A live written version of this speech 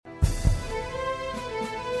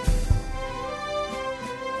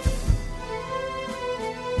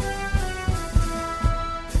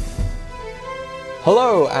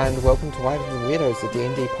Hello and welcome to Wider Than Weirdos, a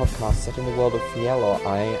D&D podcast set in the world of Fiello.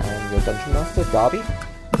 I am your Dungeon Master, Darby.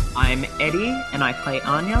 I'm Eddie, and I play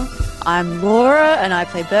Anya. I'm Laura, and I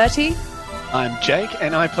play Bertie. I'm Jake,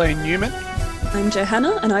 and I play Newman. I'm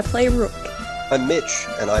Johanna, and I play Rook. I'm Mitch,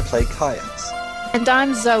 and I play Kayaks. And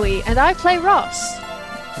I'm Zoe, and I play Ross.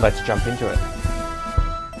 Let's jump into it.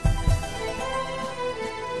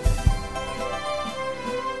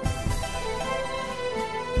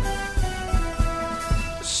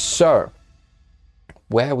 So,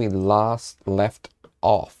 where we last left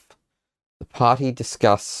off, the party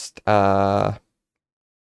discussed the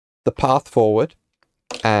path forward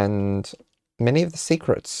and many of the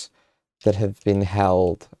secrets that have been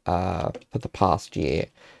held for the past year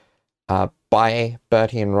by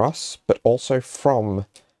Bertie and Ross, but also from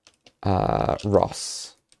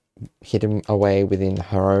Ross, hidden away within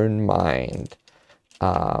her own mind,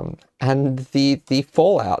 and the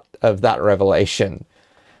fallout of that revelation.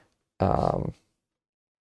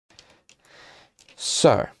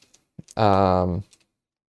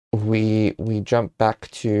 We jump back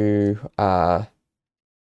to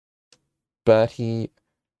Bertie,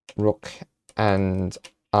 Rook, and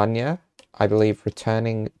Anya, I believe,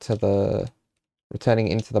 returning into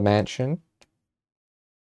the mansion.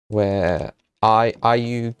 Where are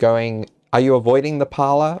you going? Are you avoiding the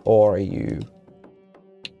parlor, or are you?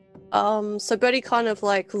 So Bertie kind of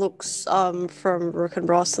like looks from Rook and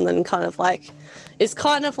Ross, and then kind of like is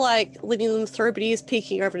kind of like leading them through, but he is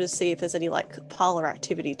peeking over to see if there's any like parlor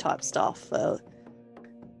activity type stuff.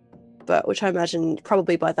 But which I imagine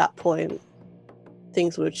probably by that point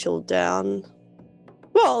things would have chilled down.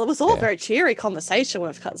 Well, it was all very cheery conversation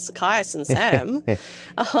with Caius and Sam.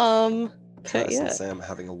 Caius and Sam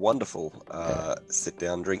having a wonderful sit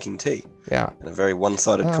down drinking tea. Yeah. And a very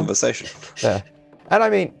one-sided conversation. Yeah. And I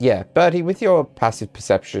mean, yeah, Bertie, with your passive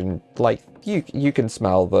perception, like you can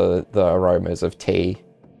smell the aromas of tea,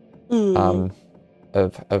 of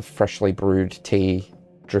freshly brewed tea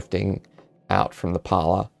drifting out from the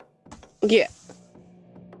parlor. Yeah.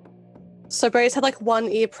 So Bertie's had like one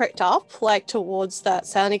ear pricked up, like towards that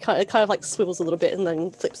sound. He kind of like swivels a little bit and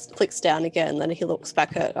then flicks down again. Then he looks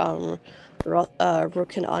back at Rook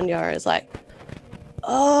and Anya and is like,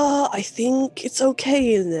 I think it's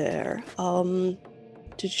okay in there.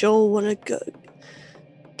 Did y'all want to go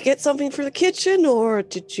get something for the kitchen, or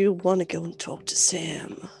did you want to go and talk to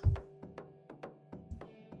Sam?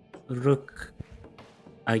 Rook,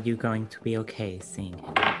 are you going to be okay seeing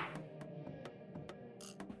him?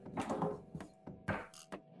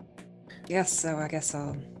 Yes, so I guess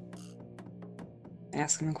I'll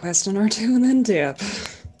ask him a question or two and then dip.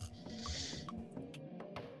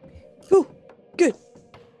 Oh, good.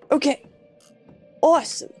 Okay.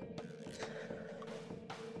 Awesome.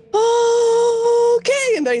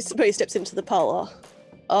 Okay, and Bertie steps into the parlor.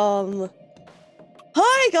 Hi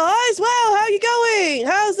guys, wow, how you going?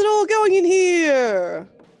 How's it all going in here?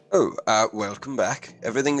 Oh, welcome back.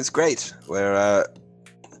 Everything is great.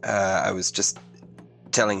 I was just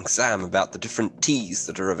telling Sam about the different teas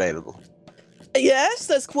that are available. Yes,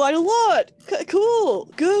 that's quite a lot. Cool,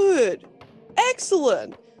 good,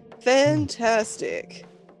 excellent, fantastic.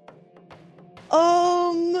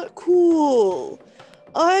 Cool.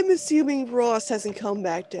 I'm assuming Ross hasn't come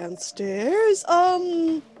back downstairs.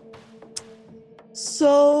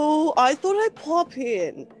 So I thought I'd pop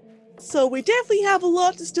in. So we definitely have a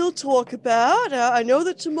lot to still talk about. I know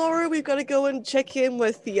that tomorrow we've got to go and check in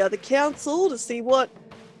with the council to see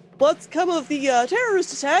what's come of the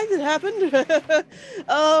terrorist attack that happened.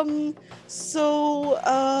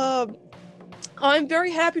 I'm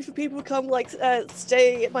very happy for people to come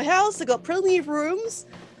stay at my house. I got plenty of rooms.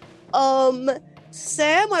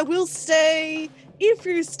 Sam, I will stay if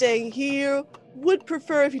you're staying here. Would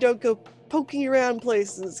prefer if you don't go poking around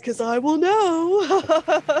places, because I will know.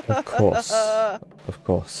 Of course. Of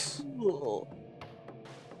course. Cool.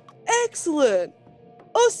 Excellent.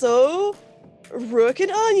 Also, Rook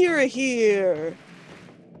and Anya are here.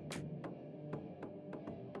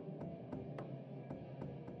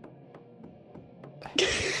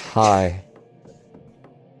 Hi.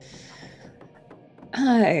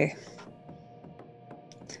 Hi.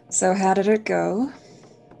 So how did it go?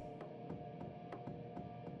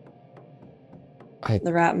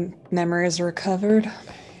 The rat memories recovered?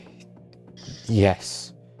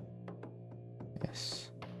 Yes.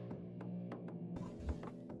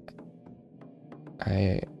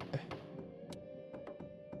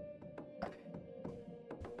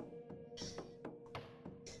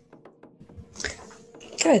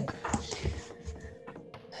 Good.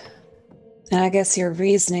 And I guess your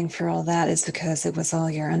reasoning for all that is because it was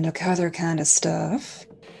all your undercover kind of stuff.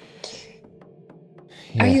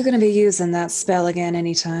 Are Yeah. you going to be using that spell again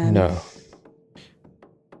anytime? No.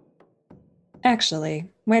 Actually,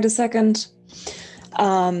 wait a second.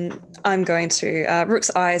 I'm going to.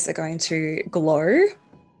 Rook's eyes are going to glow,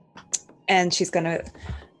 and she's going to.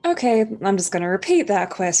 Okay, I'm just going to repeat that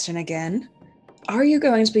question again. Are you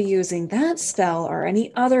going to be using that spell or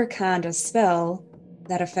any other kind of spell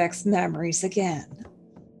that affects memories again?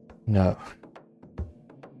 No.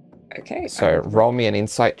 Okay. So roll me an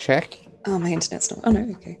insight check Oh, my internet's not. Oh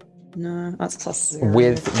no. Okay. No, that's +0.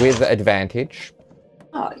 with advantage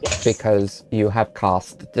Oh yes. because you have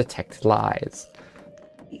cast Detect Lies.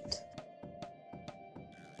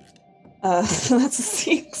 That's a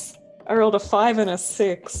 6. I rolled a 5 and a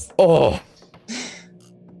 6. Oh.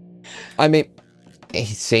 I mean, he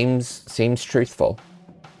seems truthful.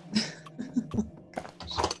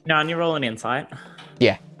 No, and you roll an insight.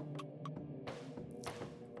 Yeah.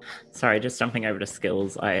 Sorry, just jumping over to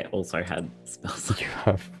skills. I also had spells. You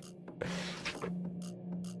have.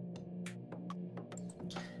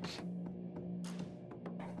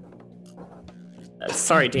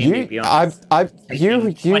 Sorry, D&D You, Beyond.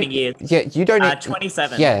 you, 20 years. Yeah, you don't.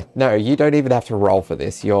 27. Yeah, no, you don't even have to roll for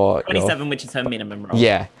this. You're 27, which is her minimum roll.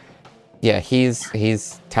 Yeah, yeah.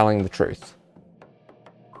 He's telling the truth.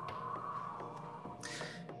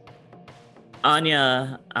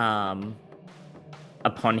 Anya,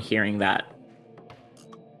 upon hearing that,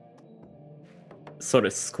 sort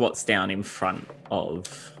of squats down in front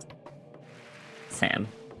of Sam.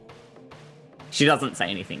 She doesn't say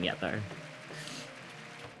anything yet, though.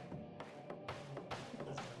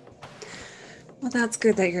 Well, that's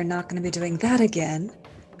good that you're not going to be doing that again.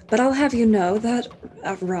 But I'll have you know that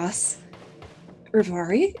Ross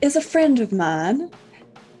Rivari is a friend of mine.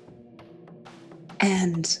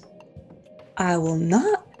 And I will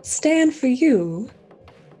not stand for you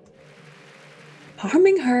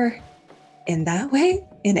harming her in that way,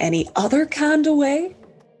 in any other kind of way.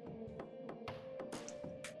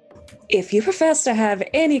 If you profess to have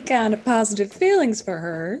any kind of positive feelings for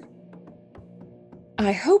her,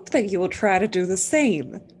 I hope that you will try to do the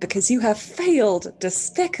same, because you have failed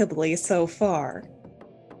despicably so far.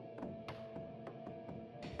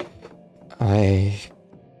 I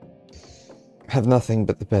have nothing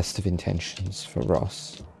but the best of intentions for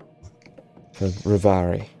Ross, for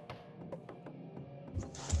Rivari.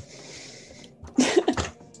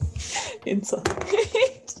 Inside.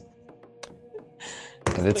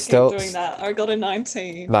 And it's still doing that. I got a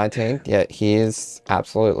 19. 19. Yeah, he is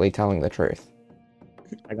absolutely telling the truth.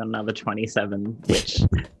 I got another 27, which...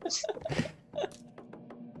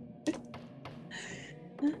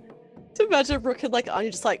 To imagine Rook and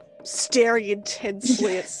Anya just staring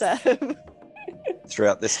intensely at Sam.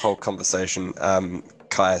 Throughout this whole conversation,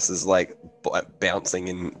 Caius is bouncing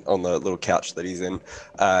in on the little couch that he's in,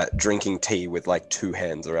 drinking tea with two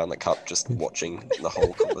hands around the cup, just watching the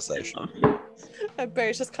whole conversation. And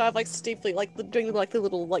Barry's just kind of steeply doing the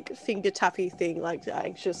little finger tappy thing,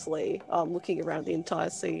 anxiously looking around the entire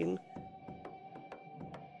scene.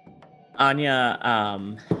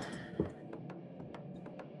 Anya,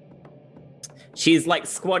 she's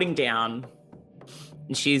squatting down,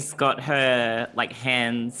 and she's got her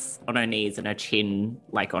hands on her knees and her chin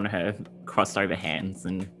on her crossed over hands,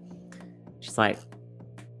 and she's like,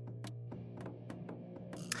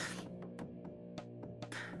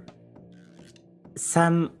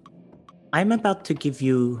 Sam, I'm about to give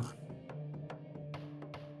you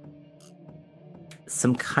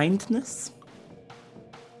some kindness,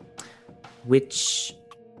 which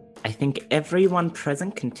I think everyone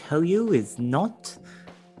present can tell you is not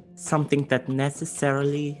something that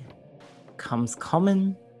necessarily comes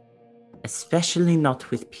common, especially not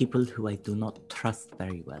with people who I do not trust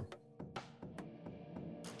very well.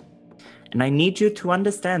 And I need you to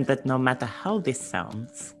understand that no matter how this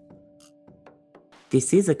sounds,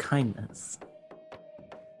 this is a kindness.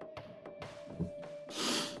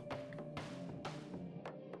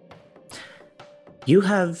 You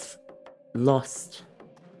have lost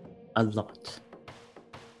a lot.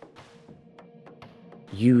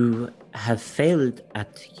 You have failed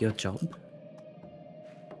at your job.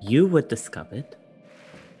 You were discovered.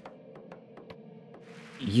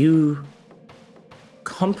 You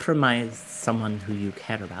compromised someone who you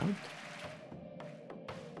care about.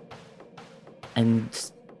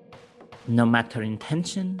 And no matter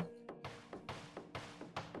intention,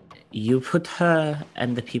 you put her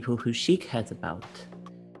and the people who she cares about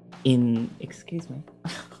in,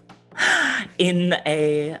 in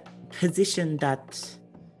a position that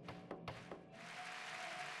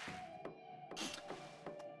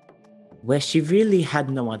where she really had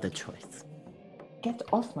no other choice. Get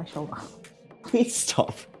off my shoulder. Please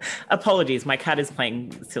stop. Apologies, my cat is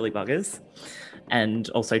playing silly buggers and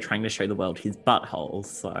also trying to show the world his butthole.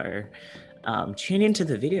 So tune into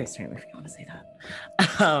the video stream if you want to see that.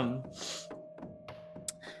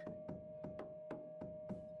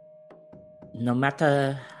 No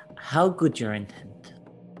matter how good your intent,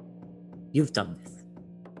 you've done this.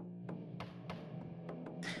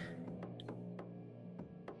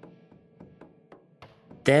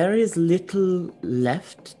 There is little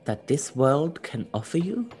left that this world can offer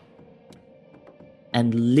you,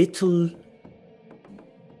 and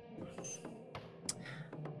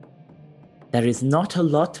there is not a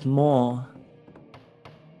lot more,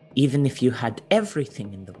 even if you had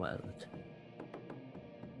everything in the world,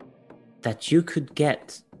 that you could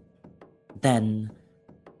get than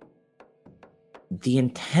the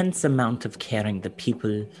intense amount of caring the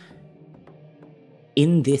people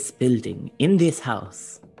in this building, in this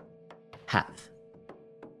house, have.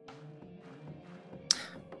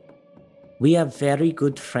 We are very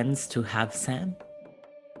good friends to have, Sam,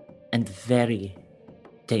 and very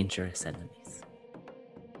dangerous enemies.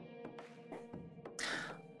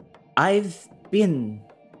 I've been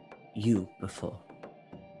you before.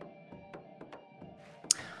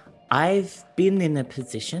 I've been in a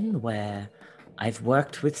position where I've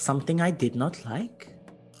worked with something I did not like,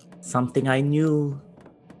 something I knew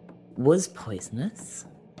was poisonous,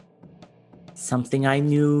 something I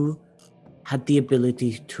knew had the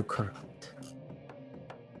ability to corrupt.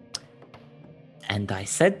 And I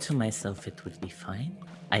said to myself it would be fine.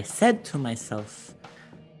 I said to myself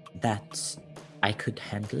that I could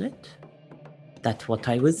handle it, that what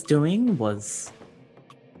I was doing was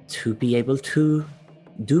to be able to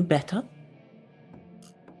do better.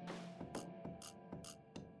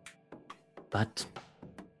 But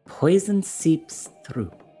poison seeps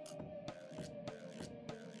through.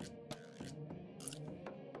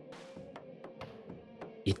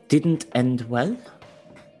 It didn't end well,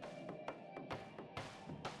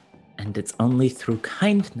 and it's only through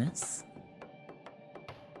kindness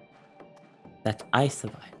that I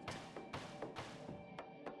survived.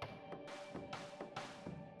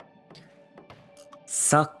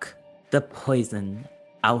 Suck the poison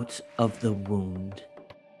out of the wound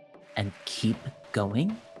and keep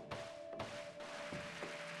going,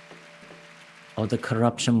 or the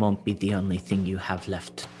corruption won't be the only thing you have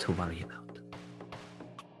left to worry about.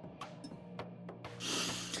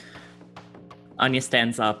 Anya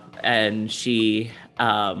stands up and she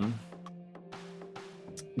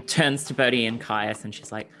turns to Bertie and Caius and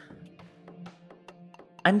she's like,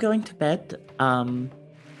 I'm going to bed,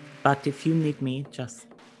 but if you need me,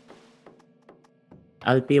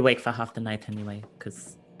 I'll be awake for half the night anyway,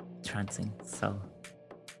 because trancing, so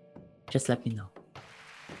just let me know.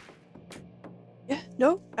 Yeah,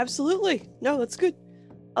 no, absolutely. No, that's good.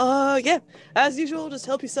 Yeah, as usual, just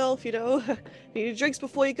help yourself, you know. Need drinks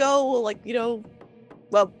before you go, or like, you know,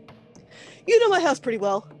 well, you know my house pretty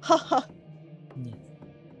well. Haha. Yes.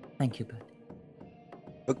 Thank you, Bertie.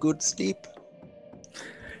 A good sleep.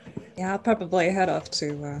 Yeah, I'll probably head off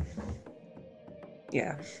to, see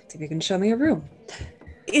if you can show me a room.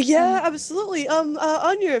 Yeah, absolutely.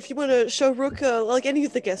 Anya, if you want to show Rook, like any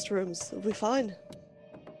of the guest rooms, it'll be fine.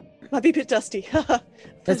 Might be a bit dusty.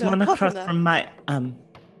 There's one apart across that- from my,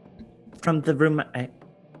 from the room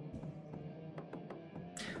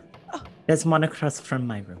There's one across from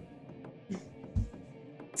my room.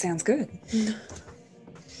 Sounds good.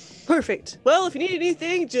 Perfect. Well, if you need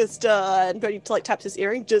anything, just, and Bertie like taps his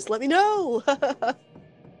earring, just let me know. I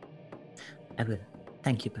will.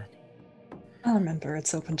 Thank you, Bertie. I'll remember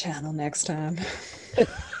it's open channel next time.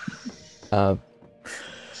 Well,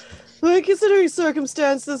 considering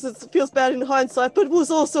circumstances, it feels bad in hindsight, but it was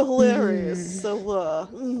also hilarious.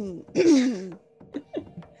 So,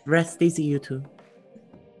 Rest easy, you two.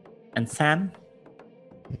 And Sam,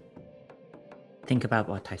 think about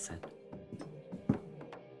what I said.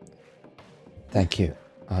 Thank you,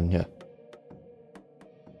 Anya.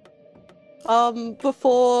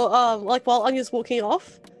 Before, like while Anya's walking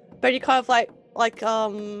off, Bertie kind of like,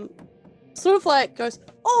 sort of like goes,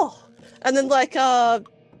 oh, and then like,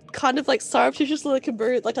 kind of like surreptitiously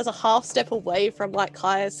like does a half step away from like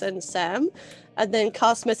Caius and Sam, and then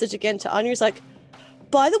casts message again to Anya. He's like,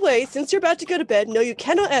 by the way, since you're about to go to bed, no, you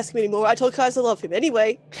cannot ask me anymore. I told Caius I love him.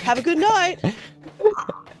 Anyway, have a good night.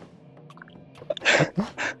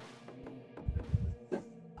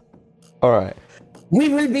 All right. We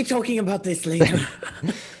will be talking about this later.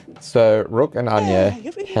 So Rook and Anya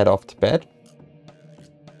you'll be- head off to bed.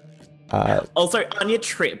 Also, Anya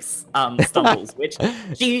trips, stumbles, which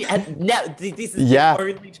she had this is Yeah. the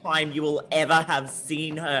only time you will ever have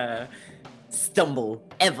seen her stumble,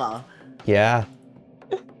 ever. Yeah.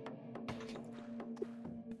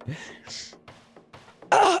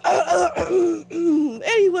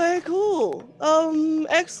 Anyway, cool.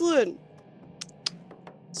 Excellent.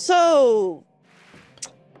 So,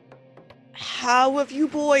 how have you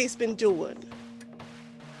boys been doing?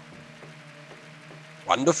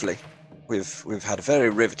 Wonderfully. We've had a very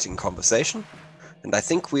riveting conversation, and I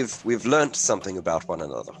think we've learnt something about one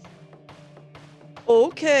another.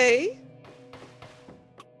 Okay.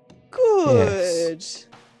 Good.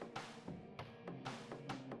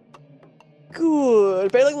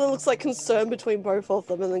 Good. Bailey looks like concerned between both of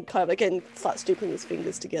them and then kind of again starts stooping his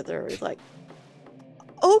fingers together. He's like,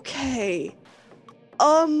 okay.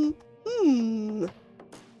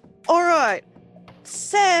 Alright.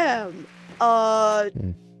 Sam,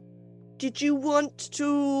 did you want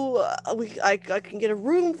to I can get a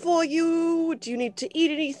room for you? Do you need to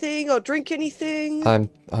eat anything or drink anything?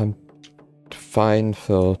 I'm fine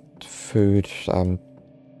for food.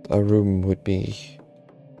 A room would be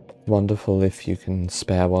wonderful if you can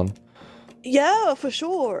spare one. Yeah, for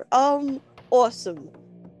sure. Awesome.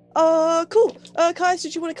 Cool. Kais,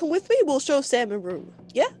 did you want to come with me? We'll show Sam a room.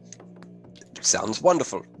 Yeah? Sounds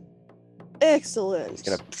wonderful. Excellent. He's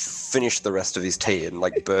gonna finish the rest of his tea and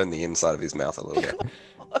like burn the inside of his mouth a little bit.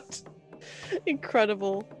 What?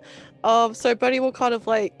 Incredible. So Buddy will kind of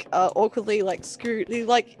like awkwardly like scoot. He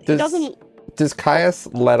doesn't. Does Caius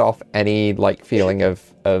let off any like feeling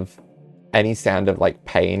of any sound of like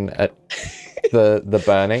pain at the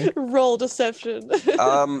burning? Roll deception.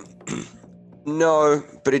 No,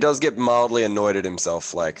 but he does get mildly annoyed at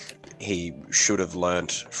himself, like he should have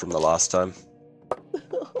learnt from the last time.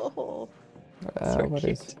 Oh, What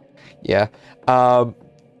is? Yeah.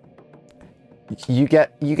 You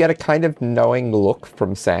get a kind of knowing look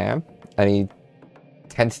from Sam, and he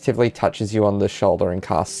tentatively touches you on the shoulder and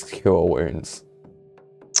casts Cure Wounds.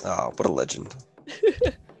 Oh, what a legend.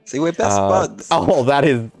 See, we're best buds. Oh, that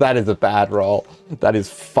is a bad roll. That is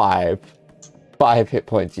 5 hit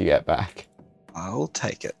points you get back. I'll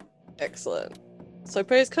take it. excellent. So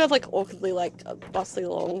Buddy's kind of like awkwardly like bustling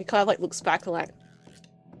along. He kind of like looks back and like,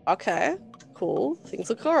 okay, cool, things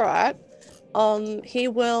look alright. He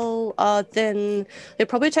will then he'll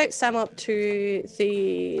probably take Sam up to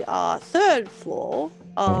the 3rd floor,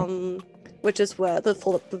 which is where the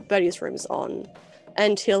floor that Betty's room is on,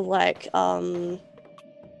 and he'll like leading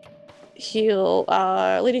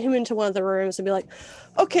him into one of the rooms and be like,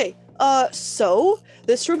 okay, so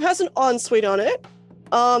this room has an ensuite on it.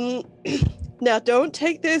 Now don't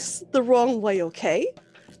take this the wrong way, okay?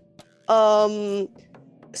 So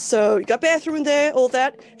you got bathroom in there, all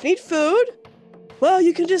that. If you need food, well,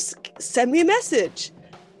 you can just send me a message.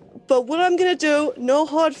 But what I'm gonna do, no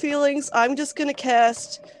hard feelings, I'm just gonna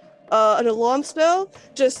cast an alarm spell,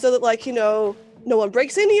 just so that, like, you know, no one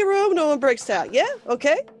breaks into your room, no one breaks out. Yeah?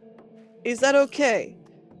 Okay? Is that okay?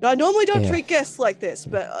 Now, I normally don't treat guests like this,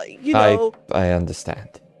 but, you know... I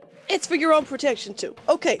understand. It's for your own protection, too.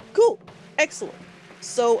 Okay, cool. Excellent.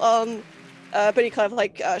 So, Betty kind of,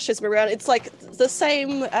 like, shows him around. It's, like, the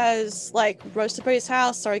same as, like, Rose to Betty's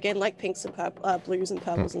house. So, again, like, pinks and blues and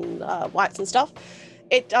purples and whites and stuff.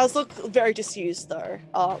 It does look very disused, though.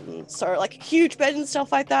 So, like, a huge bed and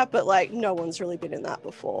stuff like that, but, like, no one's really been in that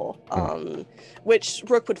before. Which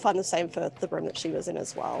Rook would find the same for the room that she was in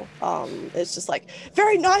as well. It's just, like,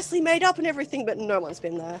 very nicely made up and everything, but no one's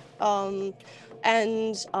been there.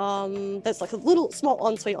 And there's, like, a little small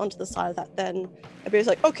ensuite onto the side of that then. And Betty's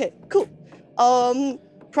like, okay, cool.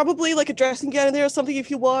 Probably, like, a dressing gown in there or something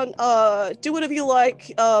if you want. Do whatever you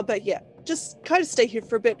like. But, yeah, just kind of stay here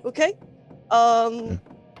for a bit, okay?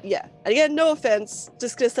 Yeah. And again, no offense.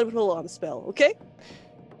 Just gonna set up an alarm spell, okay?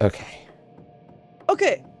 Okay.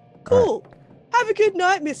 Okay. Cool. Have a good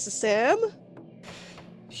night, Mr. Sam.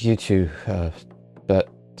 You too,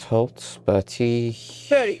 Bertie.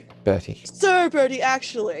 Bertie. Sir Bertie,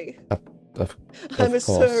 actually. I'm a course.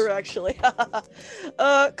 sir, actually.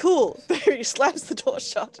 Cool. Bertie slams the door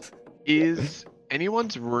shut. Is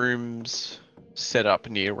anyone's rooms set up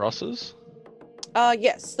near Ross's?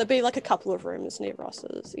 Yes, there'd be like a couple of rooms near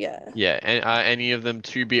Ross's, yeah. Yeah, and are any of them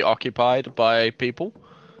to be occupied by people?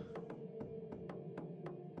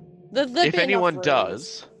 If anyone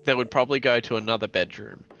does, they would probably go to another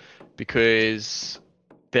bedroom, because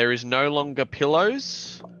there is no longer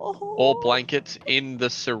pillows or blankets in the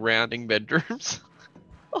surrounding bedrooms.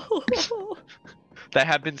 They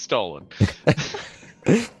have been stolen.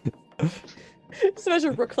 Just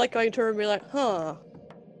imagine Rook like going to her and be like, huh?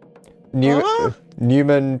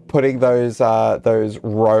 Newman putting those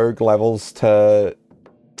rogue levels to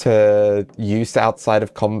use outside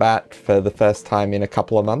of combat for the first time in a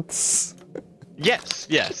couple of months. Yes.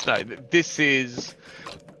 No, this is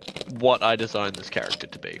what I designed this character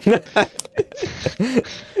to be.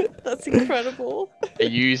 That's incredible. I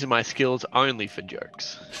use my skills only for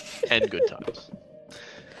jokes and good times.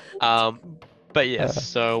 But yes,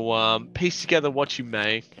 so piece together what you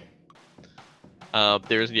may.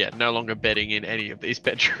 There is no longer bedding in any of these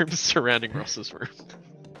bedrooms surrounding Ross's room.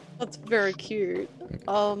 That's very cute.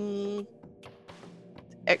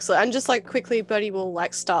 Excellent. And just like quickly, Bertie will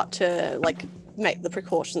like start to like make the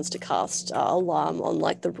precautions to cast alarm on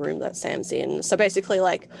like the room that Sam's in. So basically,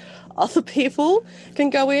 like other people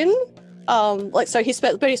can go in. Like so,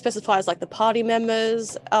 Bertie specifies like the party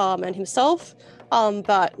members and himself.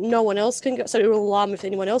 But no one else can go. So it will alarm if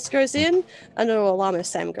anyone else goes in, and it will alarm if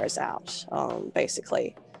Sam goes out.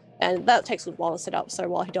 Basically. And that takes a while to set up, so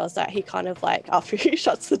while he does that, he kind of like, after he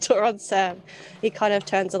shuts the door on Sam, he kind of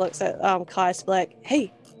turns and looks at Caius to be like,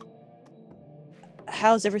 hey,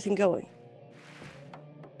 how's everything going?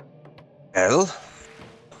 Well,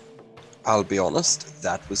 I'll be honest,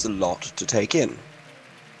 that was a lot to take in.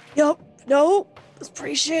 Yup, no, it's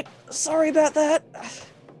pretty shit. Sorry about that.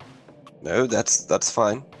 No, that's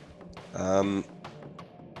fine. How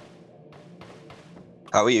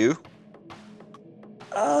are you?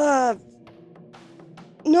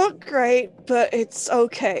 Not great, but it's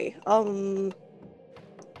okay.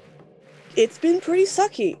 It's been pretty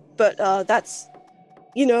sucky, but that's,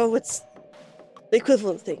 it's the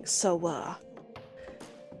equivalent thing, so,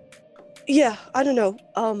 yeah, I don't know.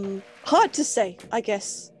 Hard to say, I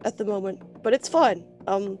guess, at the moment, but it's fine.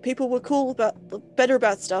 People were better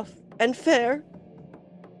about stuff, and fair.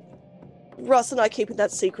 Russ and I keeping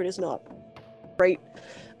that secret is not great.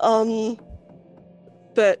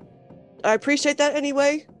 But I appreciate that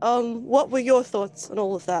anyway. What were your thoughts on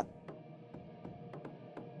all of that?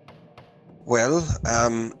 Well,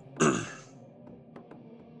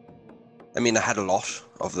 I mean, I had a lot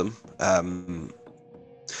of them.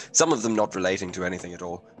 Some of them not relating to anything at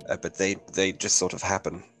all, but they just sort of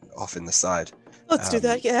happen off in the side. Let's do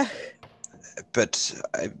that, yeah. But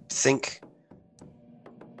I think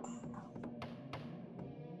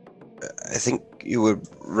you were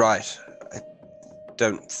right. I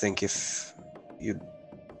don't think if you'd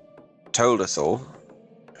told us all,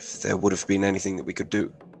 if there would have been anything that we could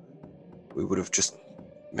do. We would have just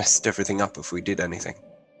messed everything up if we did anything.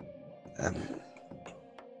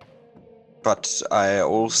 But I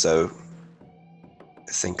also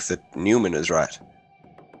think that Newman is right.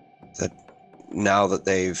 That now that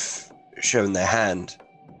they've shown their hand,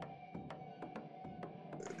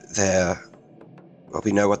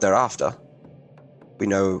 we know what they're after. We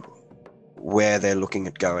know where they're looking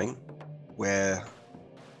at going, it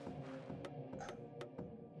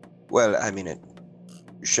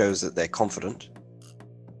shows that they're confident,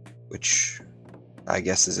 which I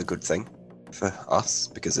guess is a good thing for us,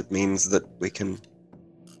 because it means that we can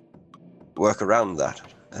work around that,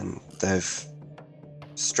 and they've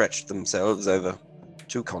stretched themselves over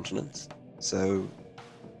 2 continents, so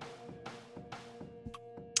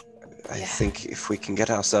I think if we can get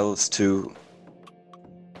ourselves to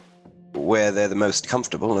where they're the most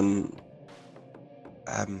comfortable and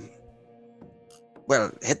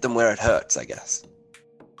hit them where it hurts, I guess.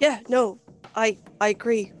 Yeah, no, I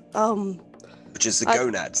agree. Which is the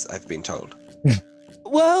gonads, I've been told.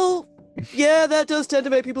 Well, yeah, that does tend to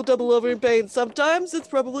make people double over in pain. Sometimes it's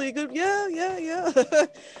probably a good, yeah.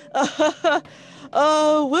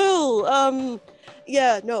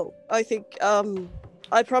 I think,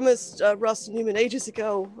 I promised Russ and Newman ages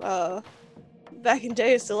ago, back in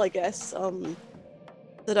Deosil, I guess,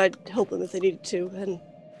 that I'd help them if they needed to, and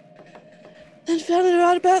then found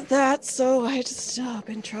out about that, so I just,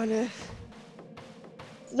 been trying to...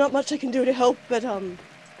 Not much I can do to help, but, I'm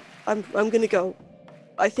gonna go.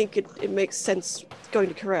 I think it makes sense going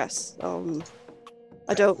to Caress.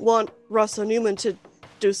 I don't want Russ or Newman to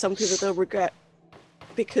do something that they'll regret,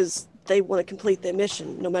 because they want to complete their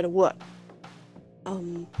mission, no matter what.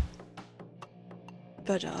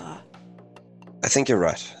 I think you're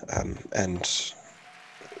right, and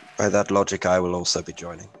by that logic, I will also be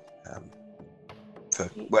joining. Are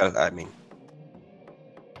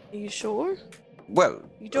you sure? Well,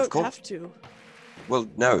 you don't have to. Well,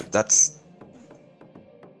 no, that's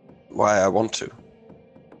why I want to.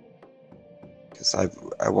 Because I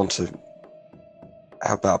want to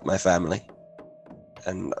help out my family,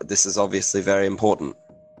 and this is obviously very important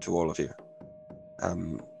to all of you.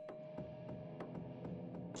 And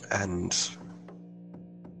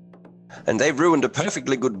they ruined a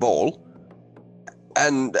perfectly good ball,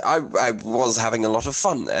 and I was having a lot of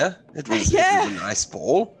fun there. It was a nice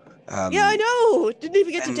ball. Yeah, I know. Didn't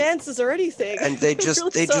even get to dances or anything. And they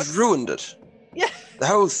just ruined it. Yeah. The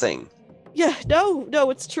whole thing. Yeah, no,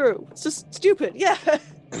 it's true. It's just stupid. Yeah.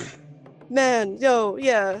 Man, no,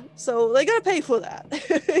 yeah. So they gotta pay for that,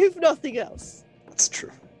 if nothing else. That's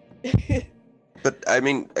true. But I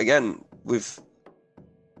mean, again, we've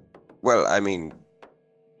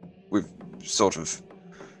sort of,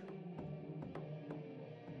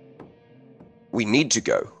 we need to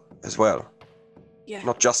go as well. Yeah.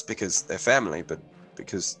 Not just because they're family, but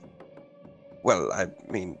because, well, I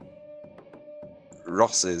mean,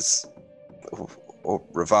 Ross is, or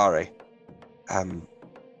Rivare,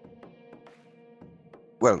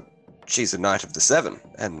 well, she's a Knight of the Seven,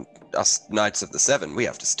 and us Knights of the Seven, we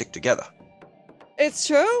have to stick together. It's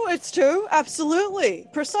true, absolutely,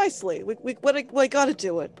 precisely. We gotta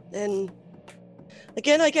do it. And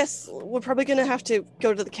again, I guess we're probably gonna have to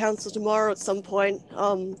go to the council tomorrow at some point.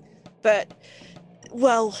 But,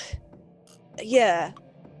 well, yeah,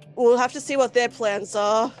 we'll have to see what their plans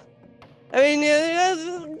are. I mean,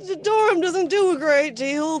 Durham doesn't do a great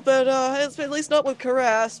deal, but it's at least not with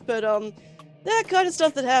Karas. But that kind of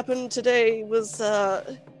stuff that happened today was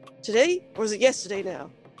today, or is it yesterday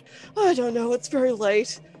now? I don't know. It's very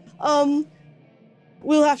late.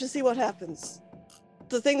 We'll have to see what happens.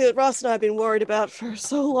 The thing that Ross and I have been worried about for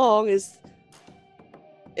so long is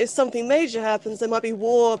if something major happens, there might be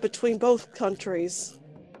war between both countries.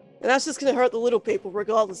 And that's just gonna hurt the little people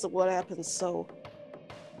regardless of what happens, so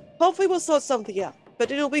hopefully we'll sort something out,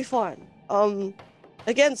 but it'll be fine.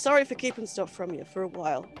 Again, sorry for keeping stuff from you for a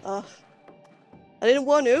while. I didn't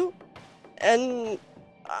want to, and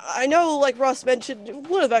I know, like Ross mentioned,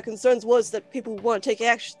 one of our concerns was that people want to take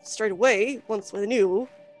action straight away once we knew,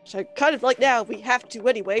 which I kind of like now. We have to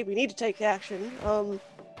anyway. We need to take action.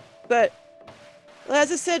 But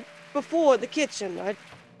as I said before, the kitchen, I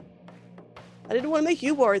didn't want to make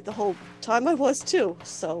you worried the whole time. I was too,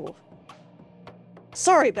 so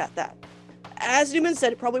sorry about that. As Newman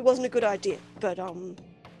said, it probably wasn't a good idea, but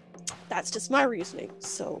that's just my reasoning.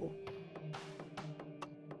 So,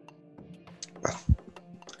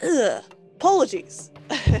 apologies.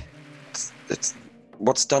 It's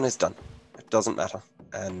what's done is done. It doesn't matter,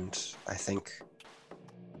 and I think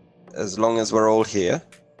as long as we're all here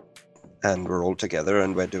and we're all together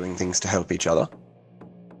and we're doing things to help each other,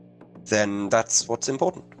 then that's what's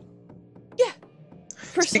important. Yeah,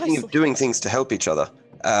 precisely. Speaking of doing things to help each other,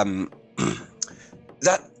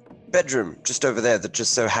 that bedroom just over there that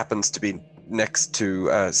just so happens to be next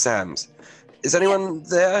to Sam's, is anyone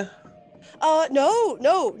there? No,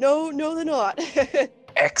 they're not.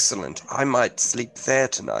 Excellent. I might sleep there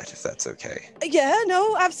tonight if that's okay. Yeah,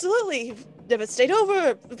 no, absolutely. You've never stayed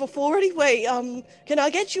over before anyway. Can I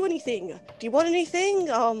get you anything? Do you want anything?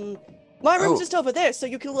 My room's just over there, so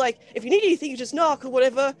you can, like, if you need anything, you just knock or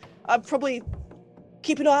whatever. I'll probably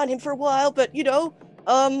keep an eye on him for a while, but, you know,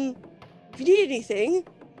 if you need anything,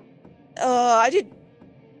 I did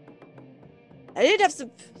have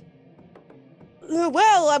some,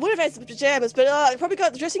 well, I would have had some pajamas, but I probably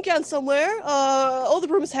got the dressing gown somewhere. All the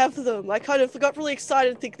rooms have them. I kind of got really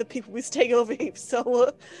excited to think the people were staying over here,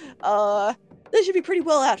 so, they should be pretty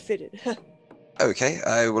well outfitted. Okay,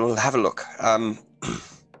 I will have a look.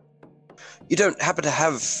 You don't happen to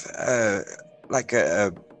have, like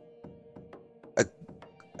a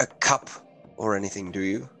cup or anything, do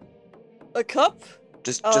you? A cup?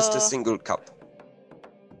 Just a single cup.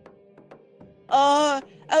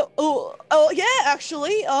 Yeah,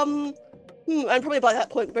 actually, and probably by that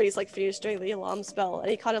point, Brady's like finished doing the alarm spell, and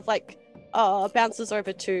he kind of like, bounces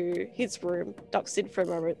over to his room, ducks in for a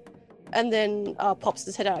moment, and then, pops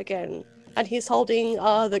his head out again, and he's holding,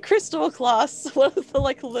 the crystal glass, one of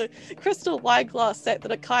the crystal wine glass set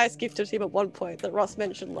that Achias gifted him at one point, that Ross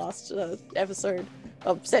mentioned last, episode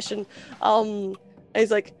of session, and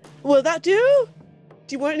he's like, will that do?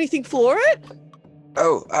 Do you want anything for it?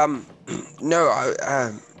 Oh, no,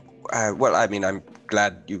 well, I mean, I'm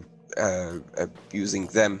glad you, are using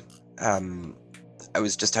them. I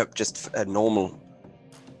was just a normal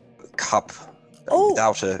cup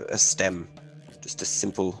without a stem, just a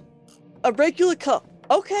simple... A regular cup.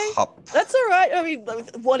 Okay. Cup. That's all right. I mean,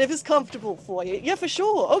 whatever's comfortable for you. Yeah, for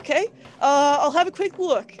sure. Okay. I'll have a quick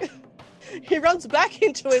look. He runs back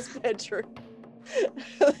into his bedroom.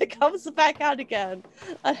 Comes back out again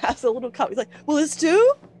and has a little cup. He's like, will this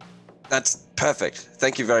do? That's perfect.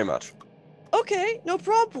 Thank you very much. Okay, no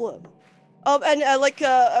problem. And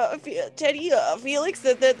Teddy, Felix,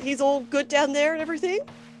 that he's all good down there and everything?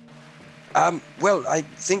 Well, I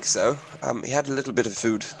think so. He had a little bit of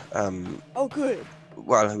food, oh, good.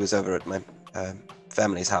 while he was over at my,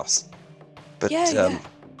 family's house. But, Yeah.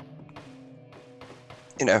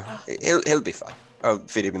 you know, he'll be fine. I'll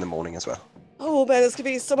feed him in the morning as well. Oh man, there's gonna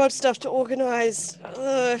be so much stuff to organize.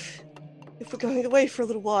 if we're going away for a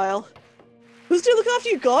little while. Who's gonna look after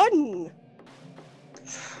your garden?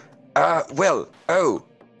 I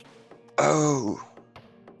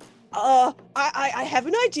have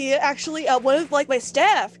an idea, actually. One of, like, my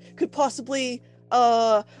staff could possibly,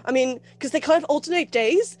 because they kind of alternate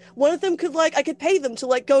days. One of them could, like, I could pay them to,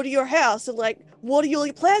 like, go to your house and, like, water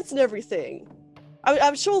your plants and everything.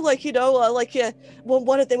 I'm sure, like,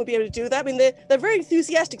 one of them would be able to do that. I mean, they're very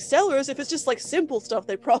enthusiastic sellers. If it's just, like, simple stuff,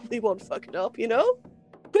 they probably won't fuck it up, you know?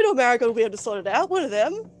 Widow Marigold will be able to sort it out, one of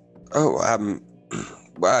them.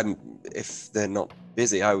 Well, if they're not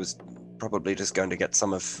busy, I was probably just going to get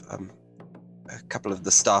some of, a couple of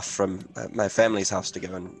the staff from my family's house to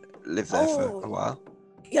go and live there for a while.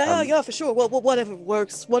 Yeah, for sure. Well, whatever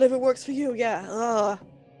works for you, yeah.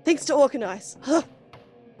 Things to organize. Huh.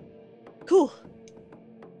 Cool.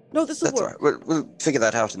 No, this will work. That's all right. We'll figure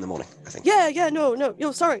that out in the morning, I think. Yeah,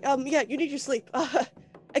 no, sorry. You need your sleep.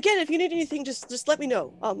 Again, if you need anything, just let me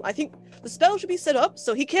know. I think the spell should be set up,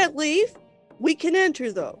 so he can't leave. We can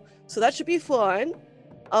enter, though. So that should be fine.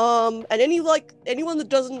 And anyone that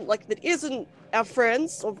doesn't, like, that isn't our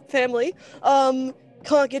friends or family,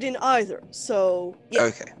 can't get in either. So,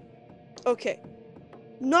 yeah. Okay.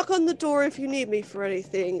 Knock on the door if you need me for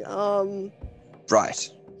anything. Right.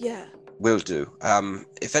 Yeah. Will do.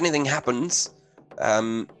 If anything happens,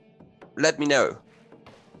 let me know.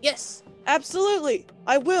 Yes, absolutely.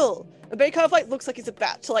 I will. And Bay kind of, like, looks like he's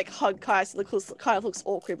about to, like, hug Kai, so kind of looks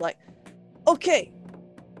awkward, like, okay.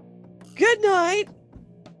 Good night.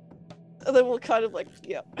 And then we'll kind of, like,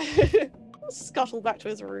 scuttle back to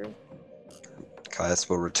his room. Caius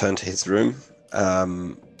will return to his room,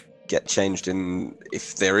 get changed in,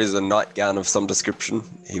 if there is a nightgown of some description,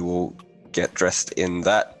 he will get dressed in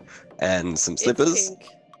that and some slippers.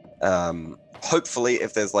 Hopefully,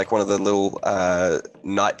 if there's, like, one of the little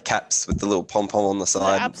nightcaps with the little pom-pom on the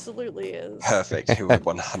side. There absolutely is. Perfect. He would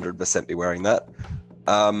 100% be wearing that.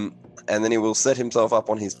 And then he will set himself up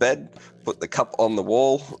on his bed, put the cup on the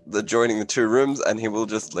wall, joining the two rooms, and he will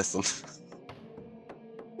just listen.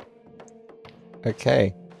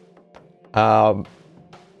 Okay.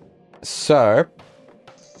 So,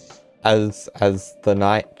 as the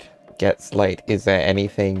night gets late, is there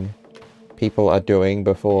anything people are doing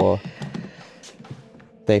before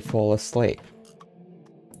they fall asleep?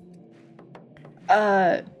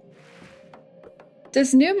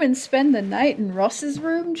 Does Newman spend the night in Ross's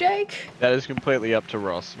room, Jake? That is completely up to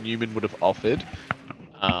Ross. Newman would have offered,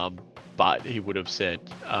 but he would have said,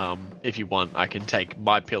 if you want, I can take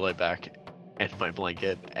my pillow back and my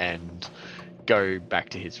blanket and go back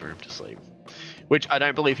to his room to sleep. Which I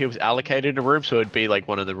don't believe he was allocated a room, so it'd be like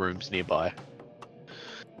one of the rooms nearby.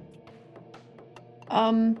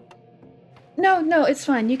 No, it's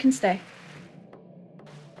fine. You can stay.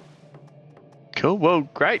 Cool, well,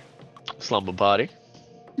 great. Slumber party.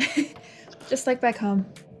 Just like back home.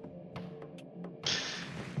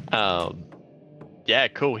 Yeah,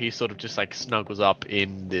 cool. He sort of just, like, snuggles up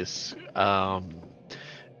in this, I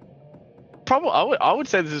would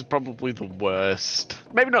say this is probably the worst.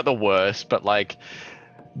 Maybe not the worst, but, like,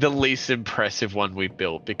 the least impressive one we've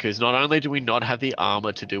built, because not only do we not have the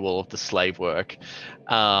armor to do all of the slave work,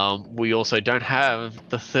 we also don't have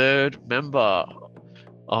the third member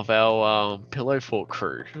of our Pillow Fort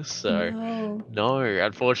crew. So no,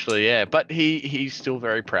 unfortunately, yeah. But he's still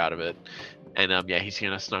very proud of it, and he's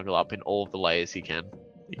gonna snuggle up in all of the layers he can.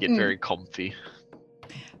 Get very comfy.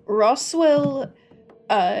 Ross will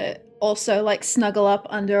also, like, snuggle up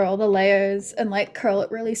under all the layers and, like, curl it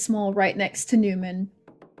really small right next to Newman.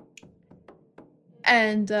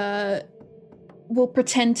 And will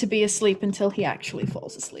pretend to be asleep until he actually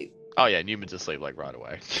falls asleep. Oh yeah, Newman's asleep, like, right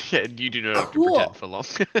away. Yeah, you do not have to pretend for long.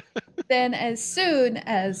 Then as soon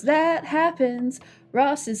as that happens,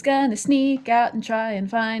 Ross is gonna sneak out and try and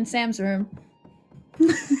find Sam's room.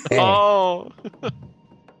 Oh!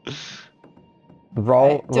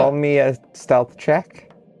 Roll me a stealth check.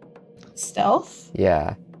 Stealth?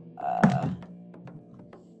 Yeah.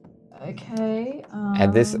 Okay.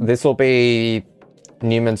 And this will be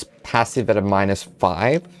Newman's passive at a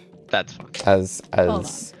 -5. That's fine. As Hold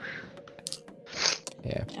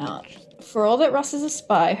yeah. Now, for all that Ross is a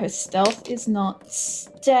spy, her stealth is not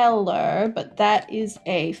stellar, but that is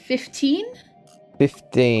a 15.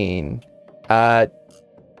 15. That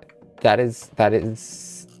is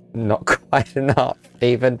not quite enough.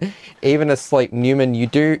 Even asleep, Newman, you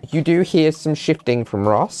do hear some shifting from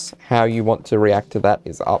Ross. How you want to react to that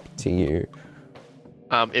is up to you.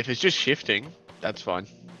 If it's just shifting, that's fine.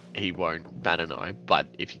 He won't bat an eye. But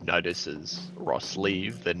if he notices Ross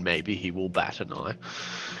leave, then maybe he will bat an eye.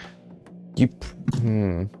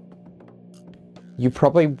 You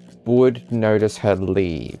probably would notice her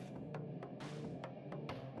leave.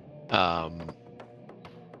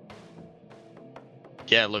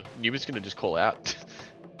 Yeah, look, Numa's gonna just call out.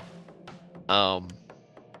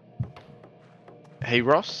 Hey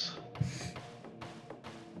Ross.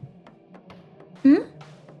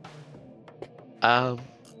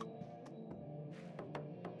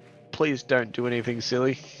 Please don't do anything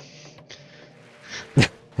silly.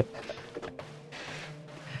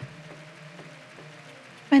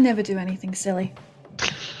 I never do anything silly.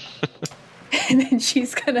 And then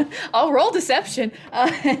she's gonna. I'll roll deception,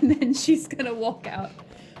 and then she's gonna walk out.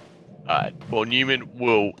 Alright, well, Newman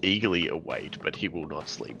will eagerly await, but he will not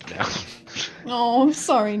sleep now. Oh, I'm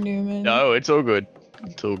sorry, Newman. No, it's all good.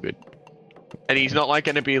 It's all good. And he's not like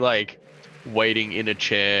gonna be like waiting in a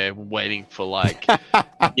chair, waiting for like,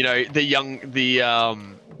 you know,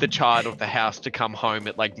 the child of the house to come home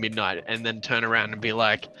at like midnight and then turn around and be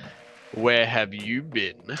like, where have you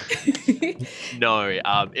been? No,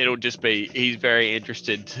 it'll just be, he's very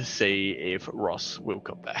interested to see if Ross will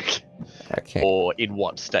come back. Okay. Or in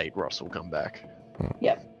what state Ross will come back.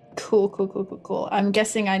 Yep. Cool. I'm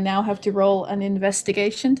guessing I now have to roll an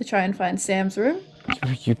investigation to try and find Sam's room.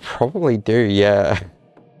 You probably do, yeah.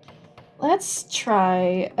 Let's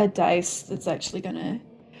try a dice that's actually gonna...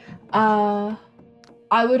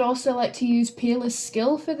 I would also like to use Peerless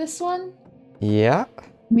Skill for this one. Yeah.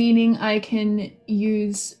 Meaning I can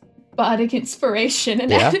use Bardic Inspiration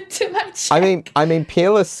and add it to my check. I mean,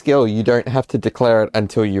 Peerless Skill, you don't have to declare it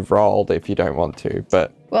until you've rolled if you don't want to,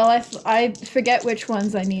 but... Well, I forget which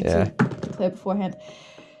ones I need to declare beforehand.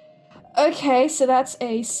 Okay, so that's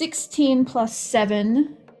a 16 plus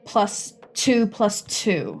 7 plus 2 plus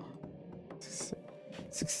 2.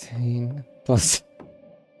 16 plus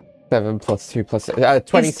 7 plus 2 plus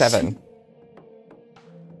 27.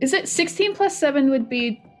 Is it 16 plus 7 would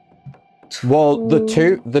be... Well, the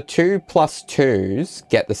two plus 2s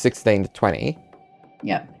get the 16 to 20.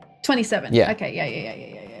 Yeah, 27. Yeah. Okay,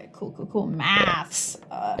 yeah. Cool. Maths.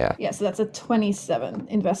 Yeah, so that's a 27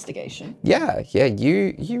 investigation. Yeah,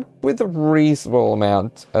 you with a reasonable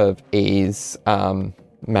amount of ease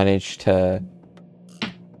managed to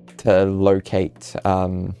locate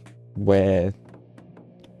where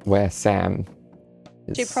Sam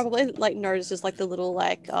is. She probably like notices like the little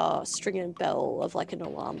like string and bell of like an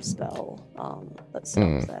alarm spell that's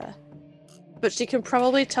up there. But she can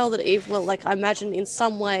probably tell that Eve will, like, I imagine in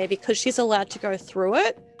some way, because she's allowed to go through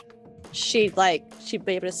it, she'd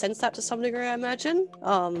be able to sense that to some degree, I imagine.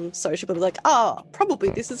 So she'll be like, probably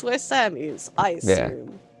this is where Sam is, I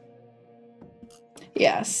assume.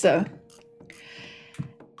 Yeah, so...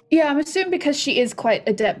 Yeah, I'm assuming because she is quite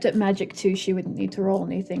adept at magic too, she wouldn't need to roll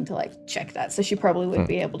anything to, like, check that. So she probably would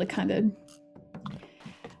be able to kind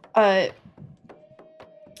of...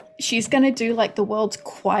 She's gonna do, like, the world's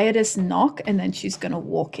quietest knock, and then she's gonna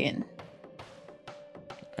walk in.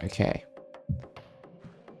 Okay.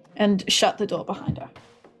 And shut the door behind her.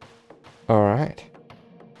 All right.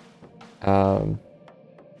 And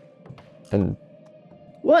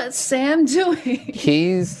what's Sam doing?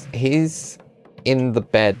 He's in the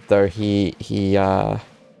bed though. He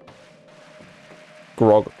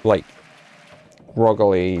groggily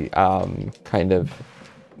kind of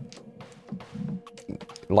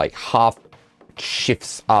like half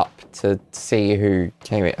shifts up to see who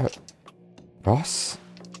came in. Ross?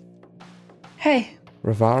 Hey.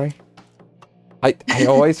 Rivari? I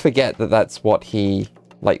always forget that that's what he,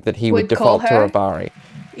 like, that he would default to Rivari.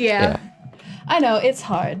 Yeah. I know, it's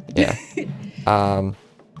hard. Yeah.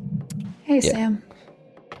 Hey, Sam.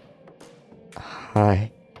 Hi.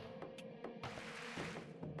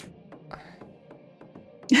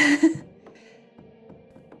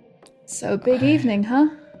 So, big evening, huh?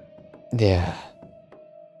 Yeah.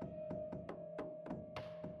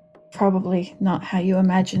 Probably not how you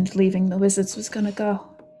imagined leaving the Wizards was gonna go.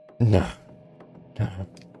 No.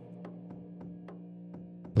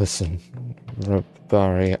 Listen,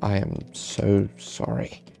 Rivari, I am so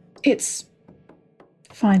sorry. It's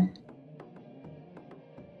fine.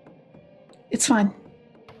 It's fine.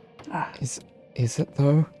 Is it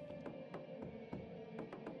though?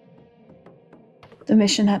 The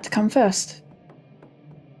mission had to come first.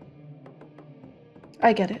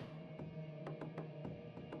 I get it.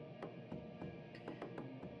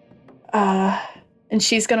 And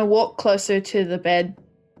she's gonna walk closer to the bed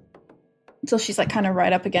until she's like kind of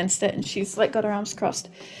right up against it, and she's like got her arms crossed.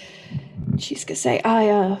 She's gonna say,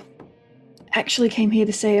 I actually came here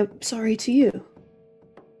to say I'm sorry to you.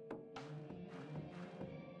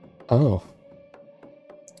 Oh.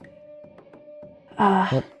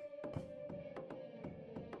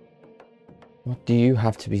 What do you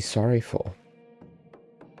have to be sorry for?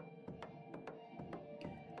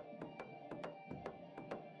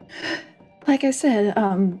 like I said,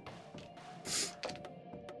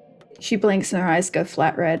 she blinks and her eyes go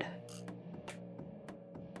flat red.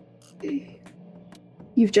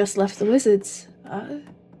 You've just left the Wizards.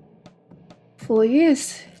 4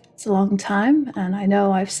 years. It's a long time, and I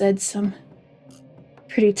know I've said some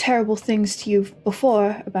pretty terrible things to you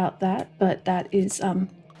before about that, but that is,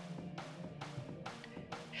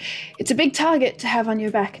 it's a big target to have on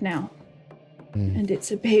your back now. And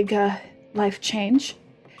it's a big, life change.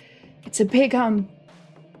 It's a big,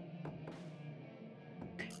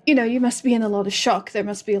 you must be in a lot of shock. There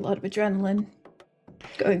must be a lot of adrenaline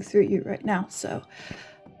going through you right now, so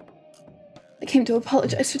I came to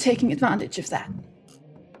apologize for taking advantage of that.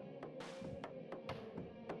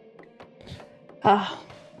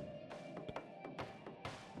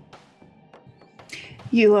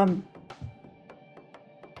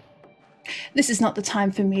 This is not the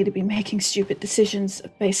time for me to be making stupid decisions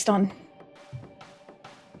based on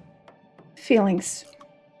feelings.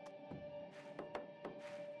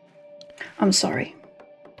 I'm sorry.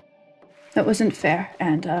 That wasn't fair,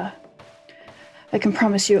 and I can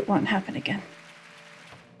promise you it won't happen again.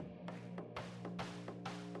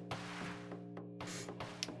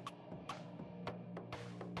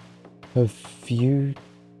 Have you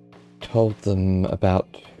told them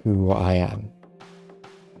about who I am?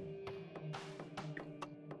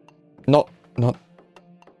 Not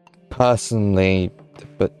personally,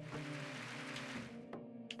 but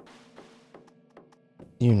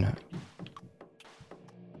you know.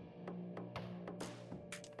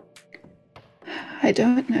 I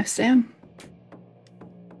don't know, Sam.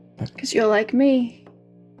 Because you're like me.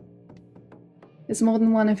 There's more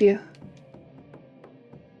than one of you.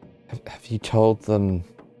 Have you told them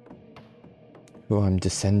who I'm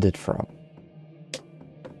descended from?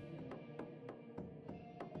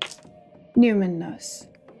 Newman knows.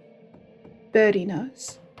 Birdie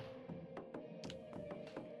knows.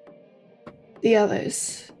 The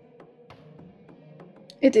others...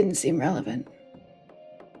 It didn't seem relevant.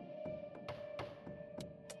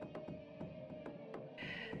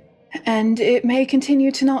 And it may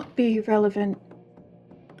continue to not be relevant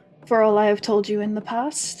for all I have told you in the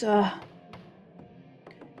past.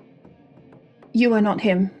 You are not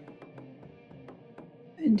him.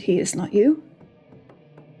 And he is not you.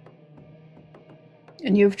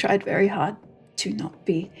 And you have tried very hard to not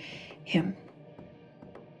be him.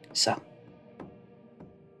 So.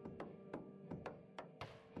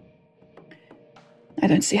 I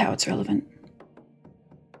don't see how it's relevant.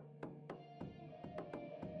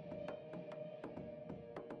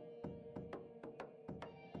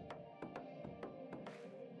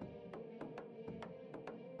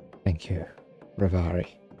 Thank you, Rivari.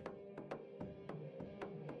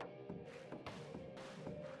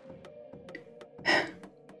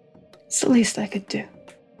 It's the least I could do.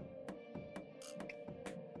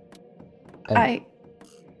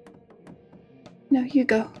 No, you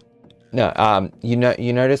go. No, you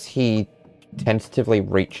notice he tentatively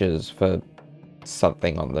reaches for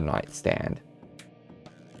something on the nightstand.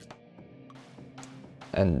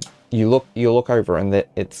 And you look over and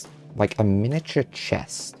it's like a miniature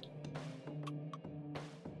chest.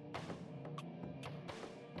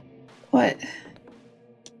 What?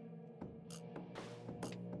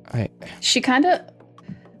 She kind of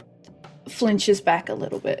flinches back a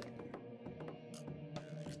little bit.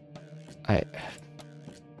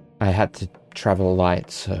 I had to travel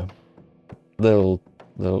light, so little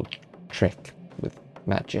trick with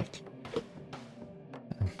magic.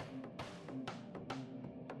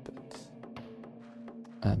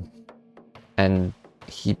 And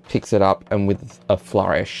he picks it up, and with a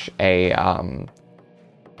flourish, a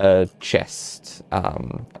chest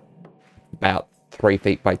about 3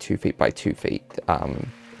 feet by 2 feet by 2 feet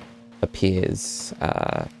appears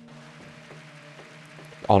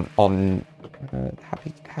on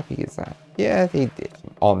happy is that? Yeah, he did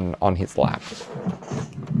on his lap.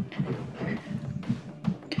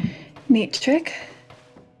 Neat trick.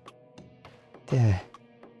 Yeah.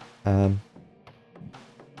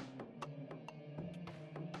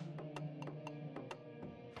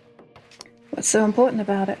 What's so important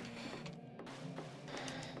about it?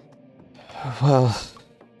 Well,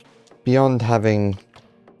 beyond having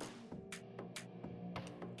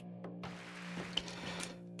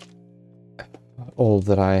all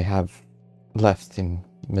that I have left in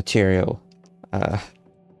material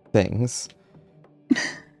things,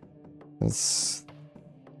 it's,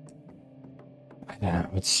 I don't know,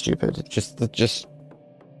 it's stupid. It just.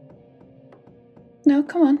 No,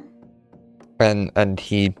 come on. And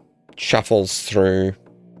he shuffles through.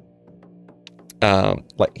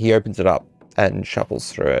 Like he opens it up and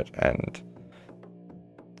shuffles through it and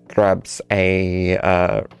grabs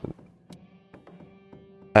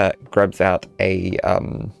out a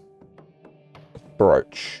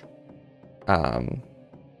brooch.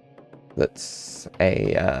 That's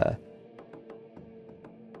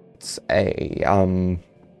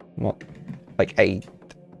what, like a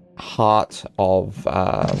heart of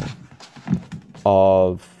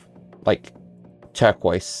like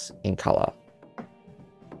turquoise in color.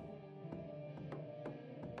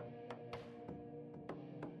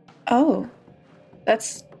 Oh,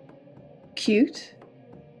 that's cute.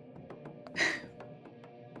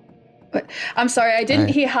 But I'm sorry, I didn't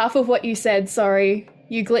hear half of what you said. Sorry,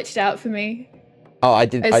 you glitched out for me. Oh, I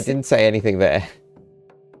didn't say anything there.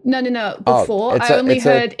 No. Before I only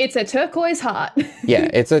heard it's a turquoise heart. Yeah,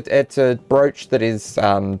 it's a brooch that is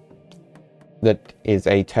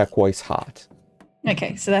a turquoise heart.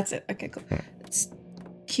 Okay, so that's it. Okay, cool. It's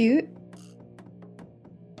cute.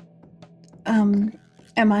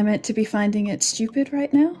 Am I meant to be finding it stupid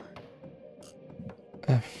right now?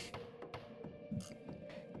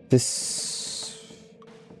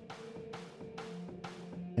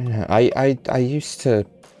 I used to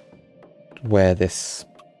wear this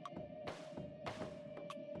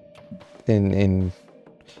in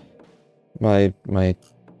my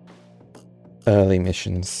early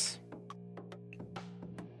missions.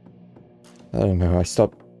 I don't know, I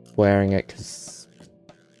stopped wearing it because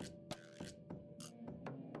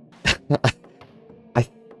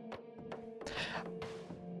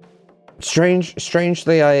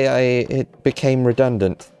strangely it became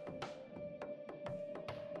redundant.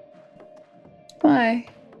 Why?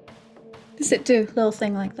 Does it do a little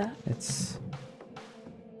thing like that? It's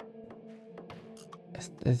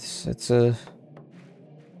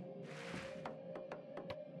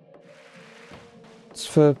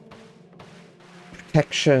for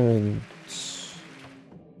protection.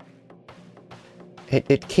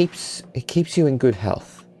 It keeps you in good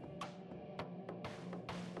health.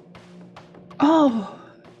 Oh,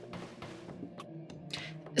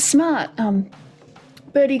 smart.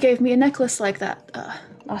 Birdie gave me a necklace like that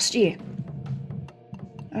last year.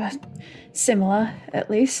 Similar, at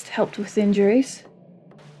least. Helped with injuries.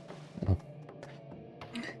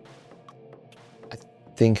 I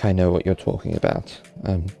think I know what you're talking about.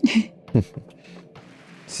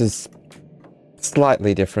 This is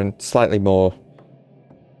slightly different, slightly more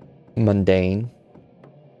mundane.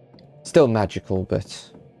 Still magical,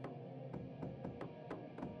 but...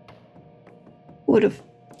 Would have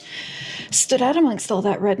stood out amongst all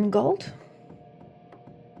that red and gold.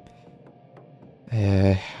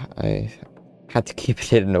 I had to keep it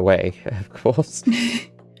hidden away, of course.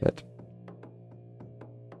 But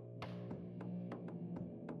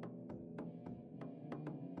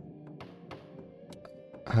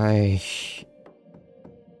I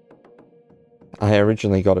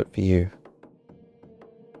originally got it for you.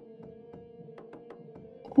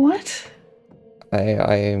 What?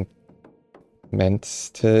 I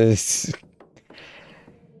meant to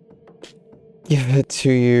give it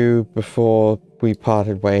to you before we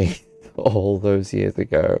parted ways all those years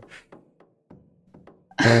ago.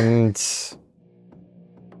 And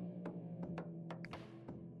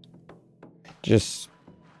just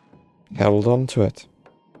held on to it.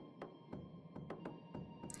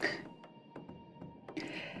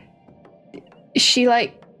 She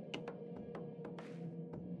like...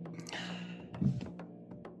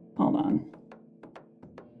 Hold on.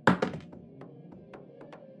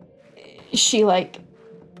 She like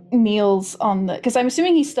kneels on the... Because I'm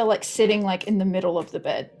assuming he's still like sitting like in the middle of the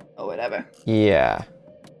bed or whatever. Yeah.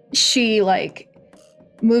 She like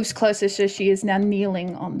moves closer, so she is now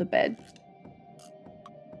kneeling on the bed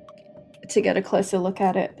to get a closer look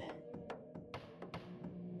at it.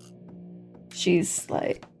 She's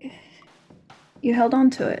like, you held on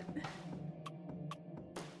to it.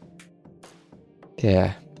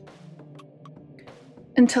 Yeah.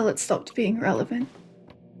 Until it stopped being relevant.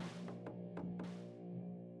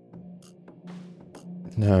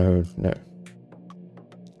 No.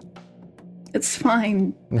 It's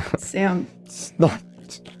fine, No. Sam. It's not.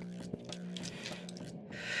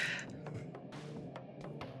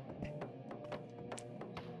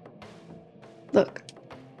 Look,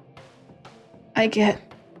 I get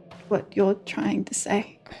what you're trying to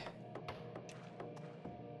say.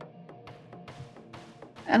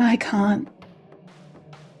 And I can't.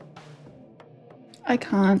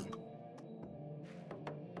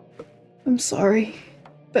 I'm sorry,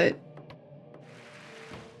 but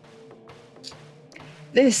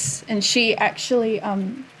this, and she actually,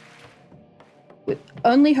 with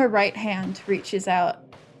only her right hand reaches out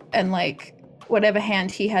and like whatever hand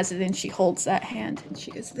he has it in, she holds that hand and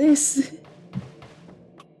she goes, this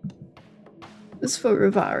was for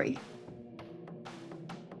Rivari.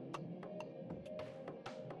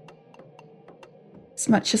 As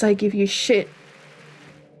much as I give you shit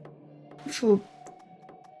for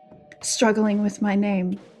struggling with my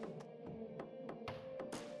name,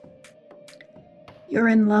 you're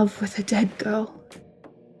in love with a dead girl.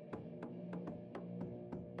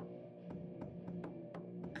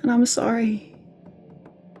 And I'm sorry.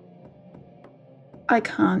 I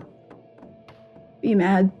can't be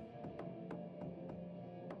mad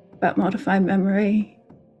about modified memory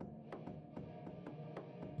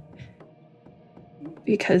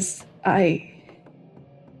because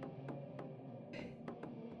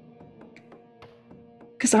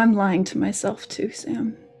I'm lying to myself too,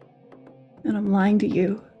 Sam. And I'm lying to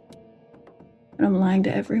you. And I'm lying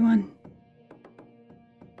to everyone.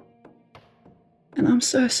 And I'm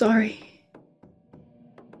so sorry.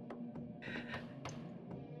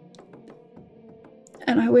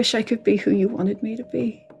 And I wish I could be who you wanted me to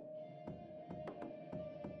be.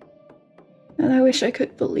 And I wish I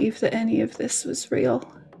could believe that any of this was real.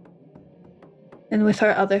 And with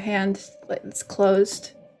her other hand, like it's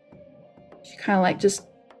closed, she kind of like just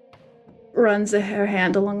runs her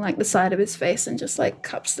hand along like the side of his face and just like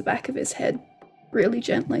cups the back of his head really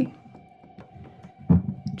gently.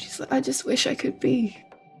 She's like, I just wish I could be.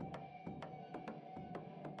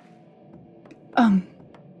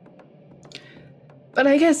 But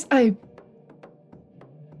I guess for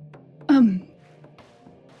the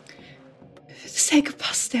sake of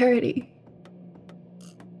posterity,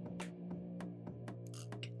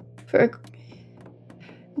 it'll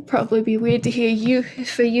probably be weird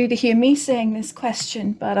for you to hear me saying this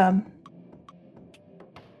question, but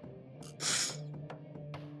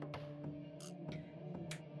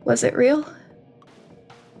was it real?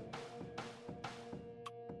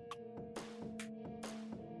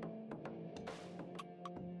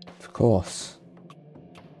 Of course.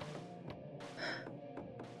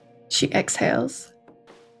 She exhales.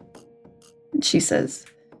 And she says,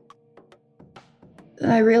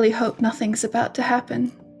 I really hope nothing's about to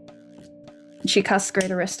happen. And she casts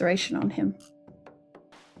Greater Restoration on him.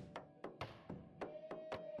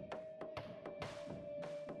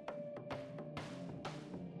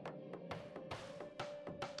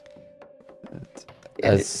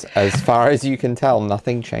 As far as you can tell,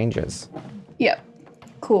 nothing changes. Yep.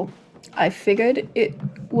 Cool. I figured it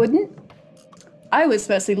wouldn't. I was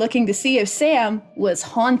mostly looking to see if Sam was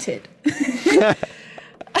haunted.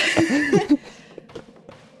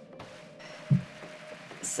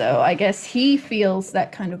 So I guess he feels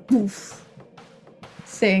that kind of poof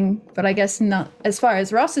thing, but I guess not. As far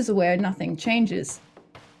as Ross is aware, nothing changes.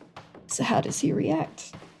 So how does he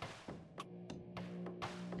react?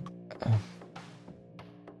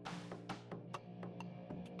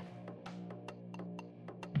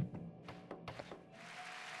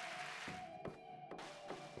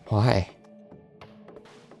 Why?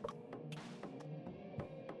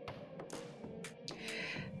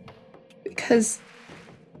 Because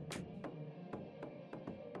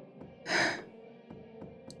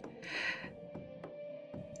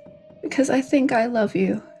I think I love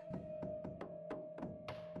you.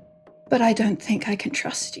 But I don't think I can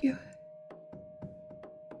trust you.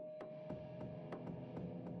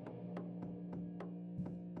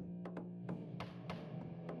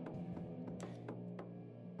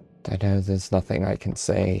 I know there's nothing I can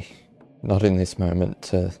say, not in this moment,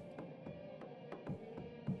 to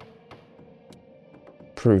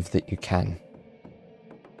prove that you can.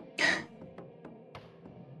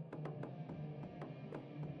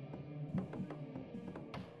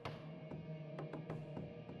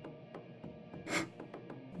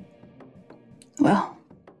 Well,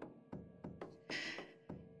 at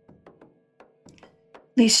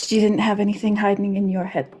least you didn't have anything hiding in your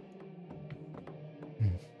head.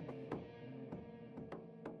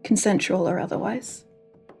 Consensual or otherwise.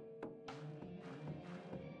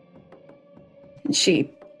 And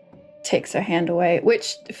she takes her hand away,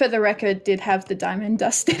 which, for the record, did have the diamond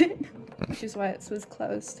dust in it, which is why it was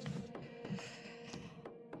closed.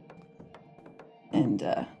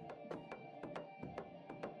 And,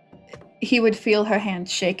 he would feel her hand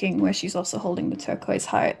shaking where she's also holding the turquoise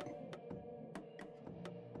heart.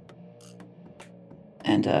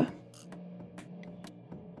 And,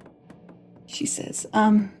 she says,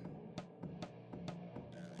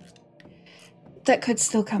 that could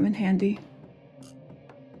still come in handy.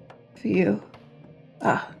 For you.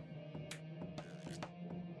 I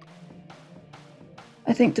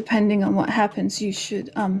think depending on what happens, you should,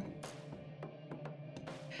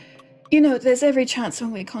 you know, there's every chance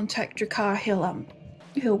when we contact Drakkar,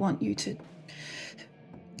 he'll want you to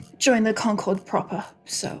join the Concord proper.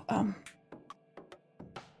 So,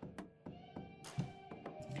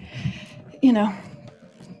 you know,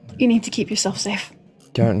 you need to keep yourself safe.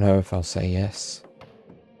 Don't know if I'll say yes.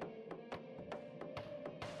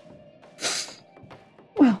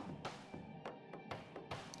 Well,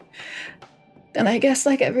 then I guess,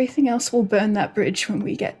 like everything else, we'll burn that bridge when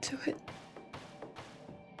we get to it.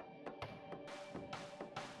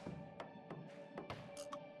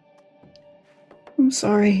 I'm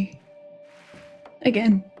sorry.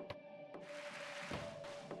 Again.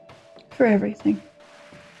 For everything.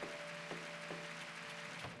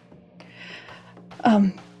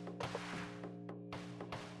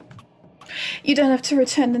 You don't have to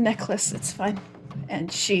return the necklace, it's fine. And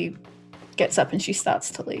she gets up and she starts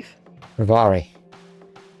to leave. Rivari,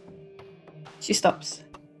 She stops.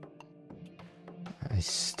 I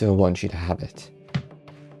still want you to have it.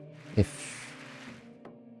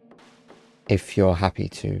 If you're happy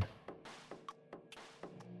to.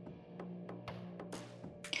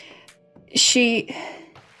 She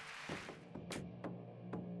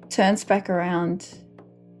turns back around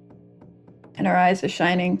and her eyes are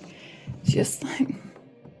shining. She's just like,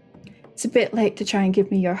 it's a bit late to try and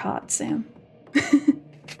give me your heart, Sam.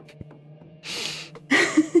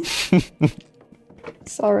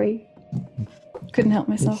 Sorry. Couldn't help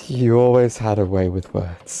myself. You always had a way with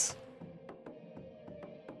words.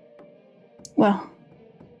 Well,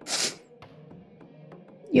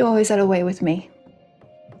 you always had a way with me.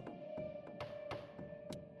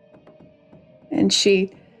 And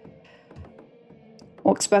she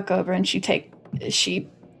walks back over and she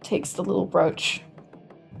takes the little brooch.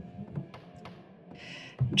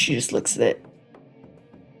 And she just looks at it.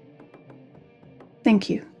 Thank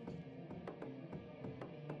you.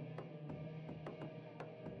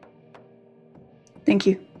 Thank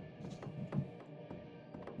you.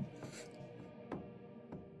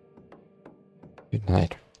 Good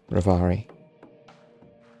night, Rivari.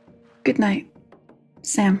 Good night,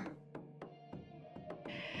 Sam.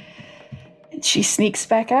 And she sneaks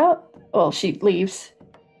back out. Well, she leaves.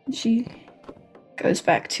 And she goes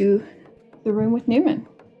back to the room with Newman.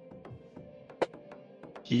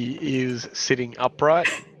 He is sitting upright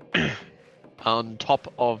on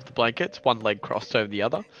top of the blankets, one leg crossed over the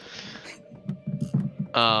other.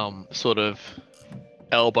 Sort of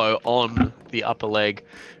elbow on the upper leg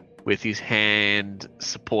with his hand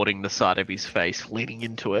supporting the side of his face, leaning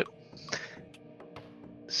into it.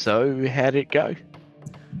 So, how'd it go?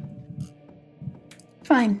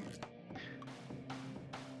 Fine.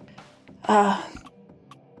 I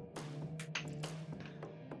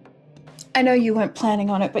know you weren't planning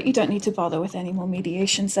on it, but you don't need to bother with any more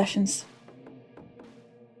mediation sessions.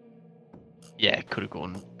 Yeah, could have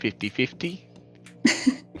gone 50-50.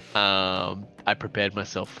 I prepared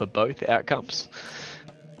myself for both outcomes.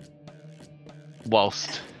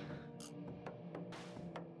 Whilst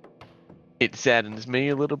it saddens me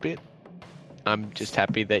a little bit, I'm just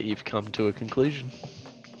happy that you've come to a conclusion.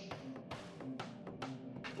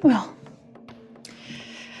 Well,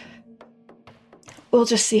 we'll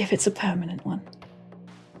just see if it's a permanent one.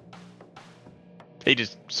 He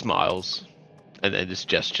just smiles and then just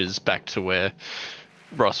gestures back to where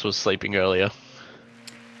Ross was sleeping earlier.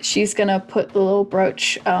 She's gonna put the little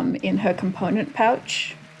brooch in her component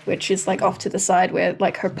pouch, which is like off to the side where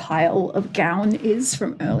like her pile of gown is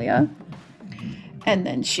from earlier. And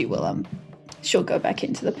then she will she'll go back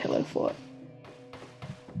into the pillow fort.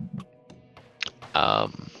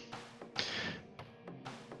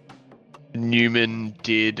 Newman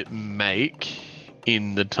did make,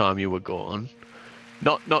 in the time you were gone,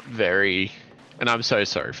 not very, and I'm so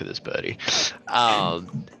sorry for this, Birdie.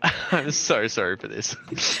 I'm so sorry for this.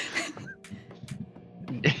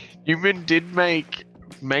 Newman did make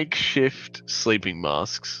makeshift sleeping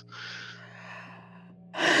masks.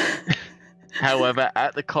 However,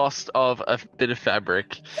 at the cost of a bit of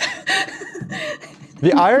fabric.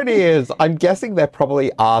 The irony is, I'm guessing there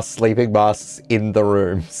probably are sleeping masks in the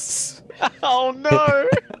rooms. Oh no!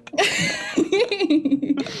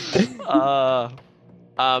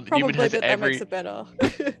 Probably, Newman has but that makes it better.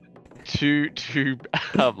 to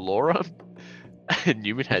Laura,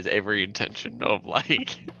 Newman has every intention of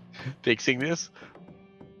like fixing this,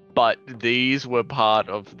 but these were part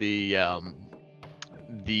of the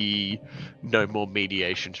no more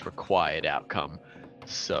mediations required outcome.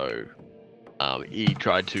 So he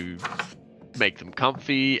tried to make them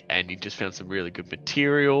comfy, and he just found some really good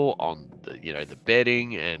material on the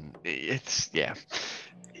bedding, and he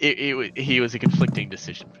was a conflicting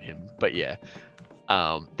decision for him. But yeah,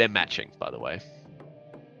 they're matching, by the way.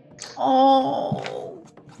 Oh,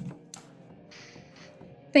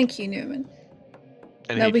 thank you, Newman.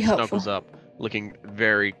 And That'll he be just helpful. snuggles up, looking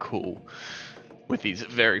very cool with these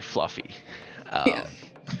very fluffy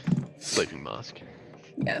sleeping mask.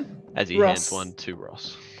 Yeah. As he Ross. hands one to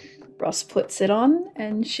Ross. Ross puts it on,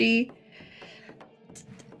 and she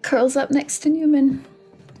curls up next to Newman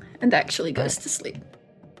and actually goes to sleep.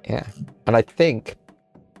 Yeah. And I think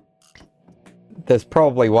there's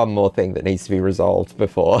probably one more thing that needs to be resolved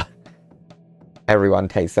before everyone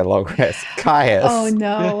takes their long rest. Caius. Oh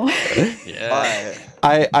no. Yeah.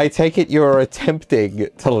 I take it you're attempting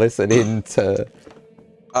to listen in to...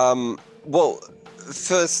 Well,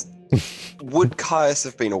 first, would Caius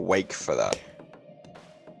have been awake for that?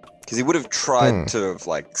 Because he would have tried to have,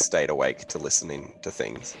 like, stayed awake to listen in to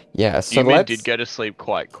things. Yeah, so Newman let's... did go to sleep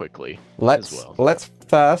quite quickly Let's as well. let's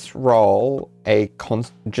first roll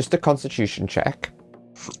just a constitution check.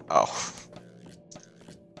 Oh,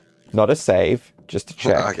 Not a save, just a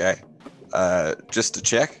check. okay. Just to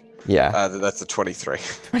check, Yeah. that's a 23.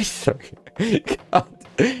 23. God.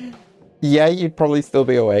 Yeah, you'd probably still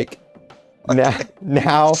be awake.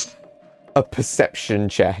 Now, a perception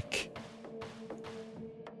check.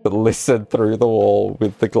 But listen through the wall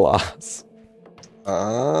with the glass.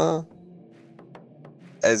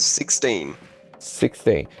 As 16.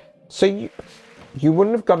 16. So you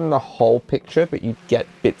wouldn't have gotten the whole picture, but you'd get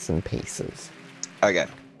bits and pieces. Okay.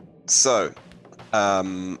 So,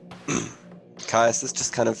 Caius is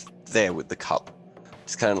just kind of there with the cup.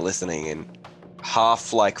 Just kind of listening and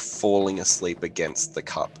half like falling asleep against the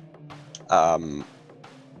cup. And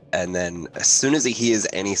then as soon as he hears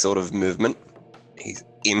any sort of movement, he's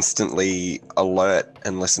instantly alert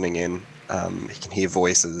and listening in. He can hear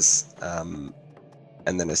voices. And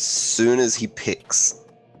then as soon as he picks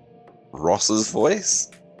Ross's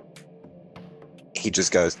voice, he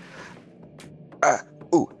just goes,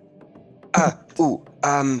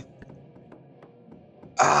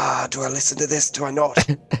 do I listen to this? Do I not?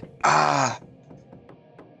 I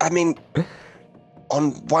mean,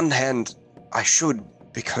 on one hand, I should,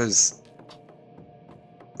 because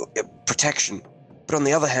protection. But on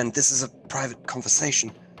the other hand, this is a private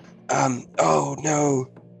conversation. Oh no.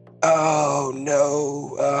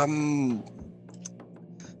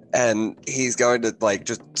 And he's going to, like,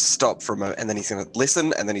 just stop for a moment, and then he's going to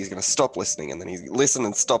listen, and then he's going to stop listening, and then he's listen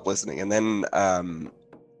and stop listening, and then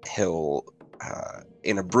he'll,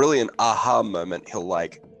 in a brilliant aha moment, he'll,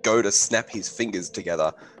 like, go to snap his fingers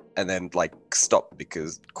together, and then, like, stop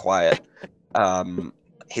because quiet.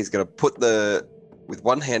 He's going to with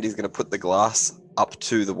one hand, he's going to put the glass up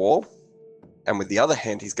to the wall, and with the other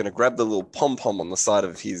hand, he's going to grab the little pom-pom on the side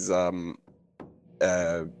of his night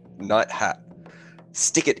hat,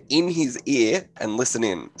 stick it in his ear, and listen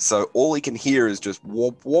in. So all he can hear is just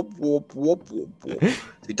whoop, whoop, whoop, whoop, whoop, whoop.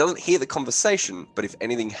 So he doesn't hear the conversation, but if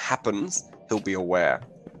anything happens, he'll be aware.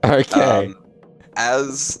 Okay.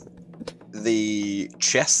 As the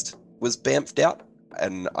chest was bamfed out,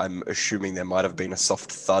 and I'm assuming there might have been a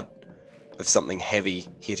soft thud of something heavy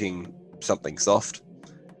hitting something soft.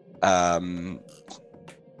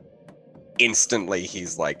 Instantly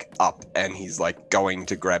he's like up and he's like going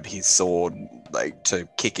to grab his sword, like to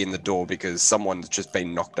kick in the door because someone's just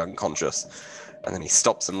been knocked unconscious. And then he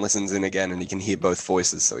stops and listens in again, and he can hear both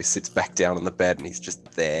voices, so he sits back down on the bed and he's just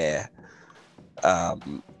there.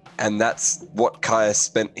 And that's what Caius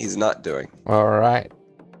spent his night doing. All right.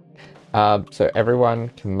 So everyone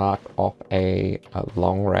can mark off a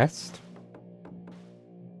long rest.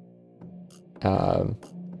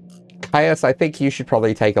 Caius, I think you should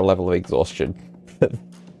probably take a level of exhaustion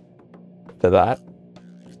for that.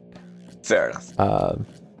 Fair enough.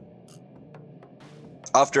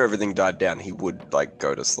 After everything died down, he would like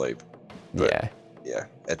go to sleep. But, yeah,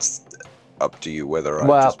 it's up to you whether I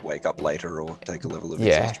just wake up later or take a level of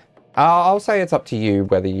exhaustion. I'll say it's up to you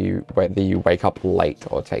whether you wake up late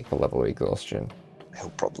or take the level of exhaustion. He'll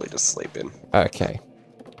probably just sleep in. Okay.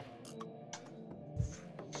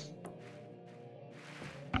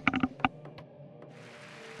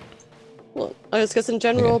 Well, I just guess in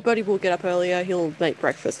general, Bertie will get up earlier. He'll make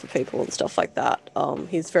breakfast for people and stuff like that.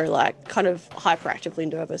 He's very like kind of hyperactively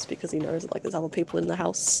nervous because he knows that like there's other people in the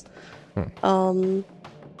house.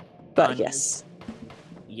 But yes.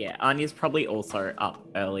 Yeah, Anya's probably also up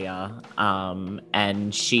earlier,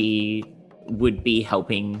 and she would be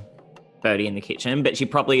helping Bertie in the kitchen, but she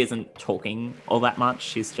probably isn't talking all that much.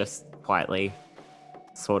 She's just quietly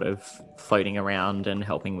sort of floating around and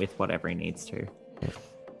helping with whatever he needs to.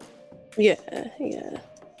 Yeah.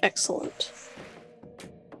 Excellent.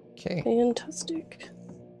 Okay. Fantastic.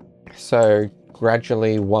 So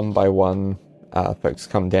gradually, one by one, folks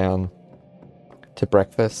come down to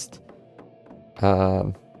breakfast.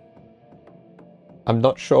 I'm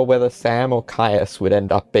not sure whether Sam or Caius would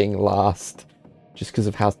end up being last, just because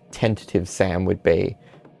of how tentative Sam would be,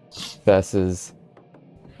 versus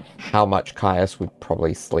how much Caius would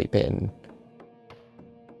probably sleep in.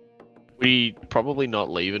 We probably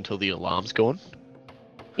not leave until the alarm's gone.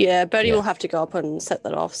 Yeah, Bertie Yeah. will have to go up and set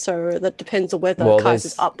that off. So that depends on whether Well, Kai's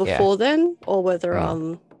is there's- up before then, or whether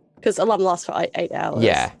because alarm lasts for 8 hours.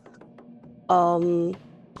 Yeah.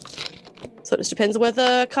 So it just depends on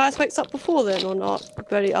whether Kaius wakes up before then or not.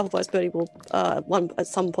 Otherwise Bertie will at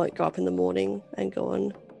some point go up in the morning and go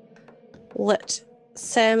and let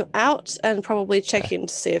Sam out and probably check in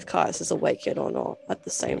to see if Caius is awake yet or not at the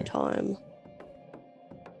same time.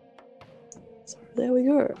 So there we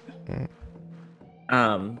go.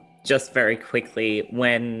 Just very quickly,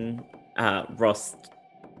 when Ross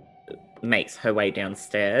makes her way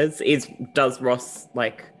downstairs, does Ross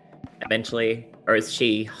eventually, or is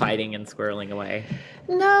she hiding and squirreling away?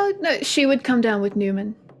 No, she would come down with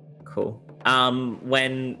Newman. Cool.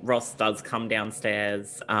 When Ross does come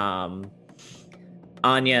downstairs,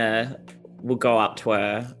 Anya will go up to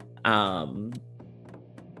her,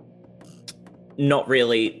 not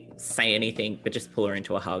really say anything, but just pull her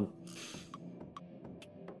into a hug.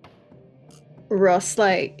 Ross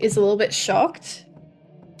is a little bit shocked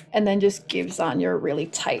and then just gives Anya a really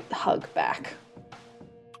tight hug back.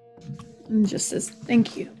 And just says,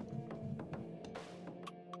 "Thank you."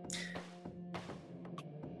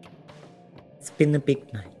 It's been a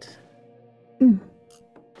big night.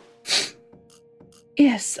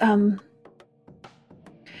 Yes,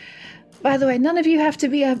 by the way, none of you have to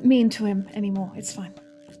be mean to him anymore. It's fine.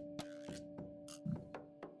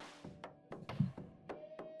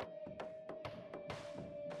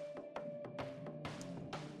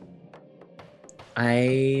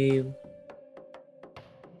 I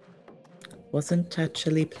wasn't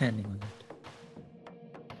actually planning on it.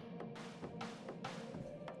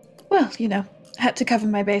 Well, I had to cover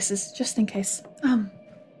my bases just in case.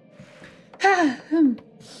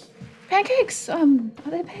 Pancakes. Are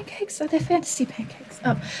they pancakes? Are they fantasy pancakes?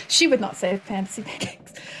 She would not say fantasy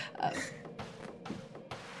pancakes.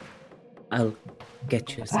 I'll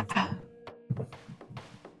get you some. Ah,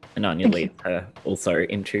 And Anya Thank leads her also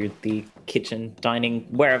into the kitchen, dining,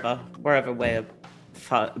 wherever we're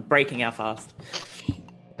breaking our fast.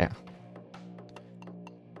 Yeah.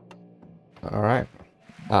 All right.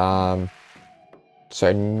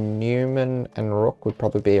 So Newman and Rook would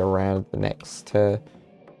probably be around the next to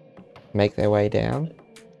make their way down.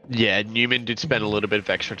 Yeah, Newman did spend a little bit of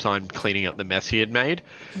extra time cleaning up the mess he had made,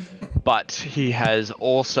 but he has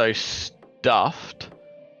also stuffed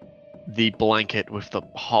the blanket with the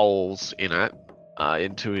holes in it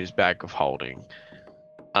into his bag of holding.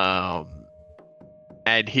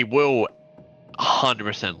 And he will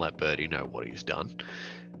 100% let Bertie know what he's done.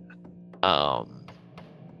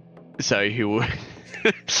 So he will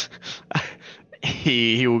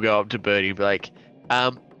he will go up to Bertie and be like,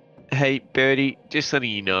 hey Bertie, just letting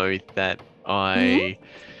you know that I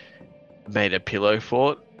made a pillow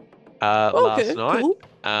fort last night. Cool.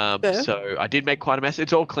 Fair. So I did make quite a mess.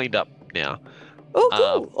 It's all cleaned up now. Oh,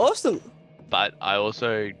 cool. Awesome. But I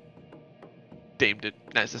also deemed it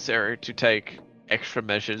necessary to take extra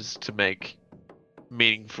measures to make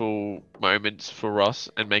meaningful moments for Ross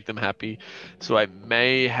and make them happy. So I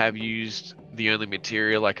may have used the only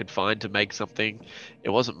material I could find to make something. It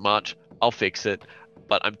wasn't much. I'll fix it.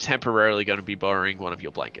 But I'm temporarily going to be borrowing one of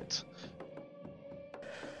your blankets.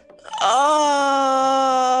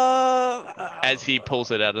 As he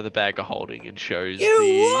pulls it out of the bag of holding and shows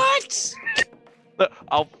what? Look,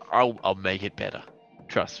 I'll make it better.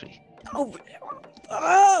 Trust me.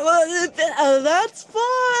 That's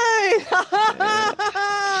fine.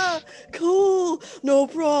 Cool, no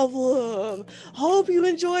problem. Hope you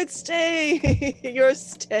enjoyed your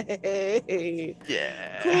stay.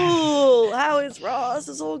 Yeah. Cool. How is Ross?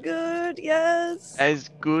 Is all good? Yes. As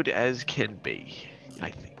good as can be,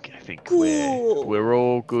 I think. Cool. We're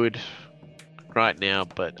all good right now,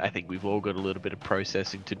 but I think we've all got a little bit of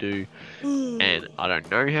processing to do, and I don't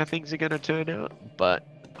know how things are going to turn out, but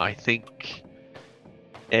I think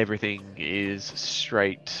everything is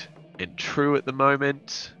straight and true at the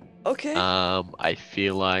moment. Okay. I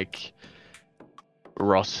feel like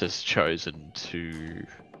Ross has chosen to,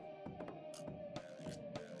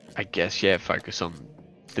 I guess, focus on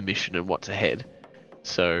the mission and what's ahead.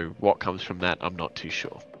 So what comes from that, I'm not too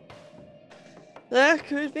sure. That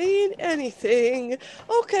could mean anything.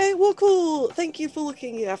 Okay, well, cool. Thank you for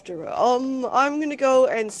looking after her. I'm gonna go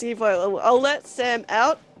and see if I'll let Sam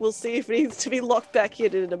out. We'll see if he needs to be locked back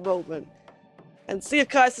in a moment, and see if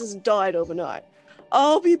Kais hasn't died overnight.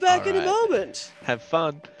 I'll be back in a moment. Have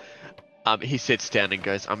fun. He sits down and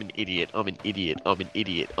goes, I'm an idiot. Why'd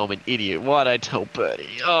I tell Bertie?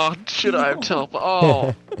 Oh, should I have told?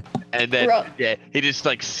 Oh. And then, Ro- he just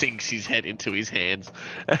like sinks his head into his hands.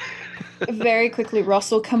 Very quickly,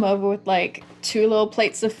 Ross will come over with like 2 little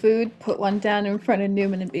plates of food, put one down in front of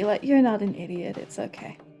Newman, and be like, "You're not an idiot. It's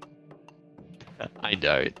okay." I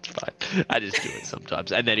know, it's fine. I just do it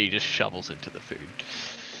sometimes. And then he just shovels into the food.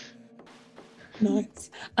 Nice.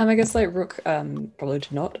 I guess like Rook probably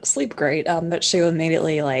did not sleep great, but she will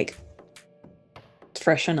immediately like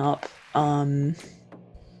freshen up. Once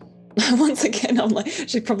again, I'm like,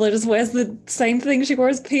 she probably just wears the same thing she wore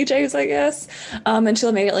as PJs, I guess. And she'll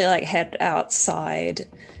immediately like head outside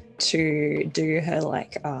to do her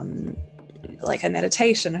like her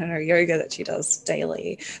meditation and her yoga that she does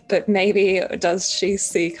daily. But maybe does she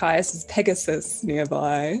see Caius's Pegasus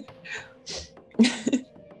nearby?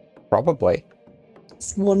 Probably.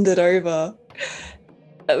 It's wandered over.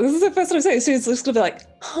 This is the first time I'm saying it. She's just gonna be like,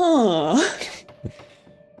 huh.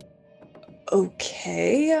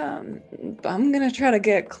 Okay, I'm gonna try to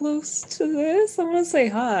get close to this. I wanna say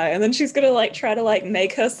hi. And then she's gonna like try to like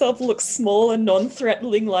make herself look small and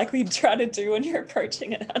non-threatening like we try to do when you're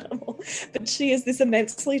approaching an animal. But she is this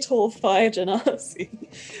immensely tall fire genasi.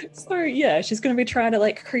 So yeah, she's gonna be trying to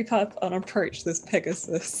like creep up and approach this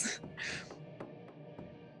Pegasus.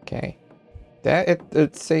 Okay.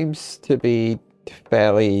 It seems to be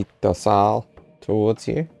fairly docile towards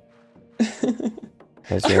you.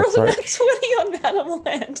 As I you rolled a approach. nat 20 on animal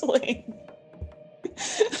handling.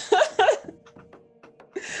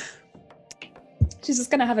 She's just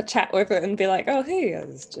gonna have a chat with it and be like, "Oh, hey,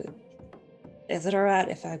 is it alright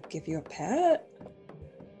if I give you a pet?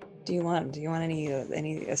 Do you want any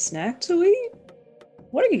a snack to eat?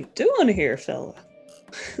 What are you doing here, fella?"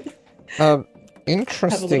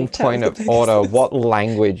 Interesting point of order. What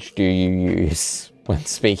language do you use when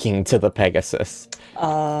speaking to the Pegasus?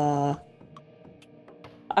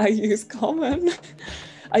 I use common.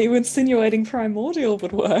 Are you insinuating primordial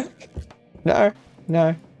would work? No.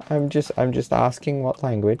 I'm just asking what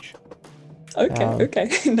language. Okay, okay.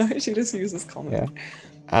 No, she just uses common.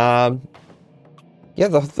 Yeah. Yeah.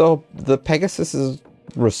 The Pegasus's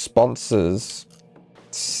responses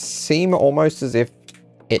seem almost as if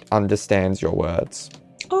it understands your words.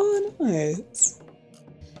 Oh, nice.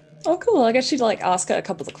 Oh, cool. I guess she'd like ask her a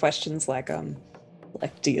couple of questions, like,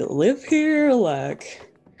 do you live here? Like,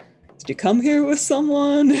 did you come here with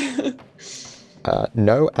someone?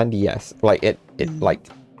 No and yes. Like it like.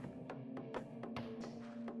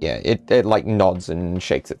 Yeah, it like nods and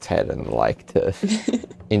shakes its head and like to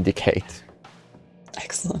indicate.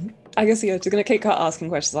 Excellent. I guess she's gonna keep her asking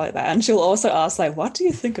questions like that, and she'll also ask like, "What do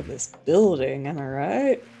you think of this building? Am I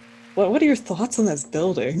right? What are your thoughts on this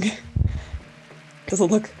building? Does it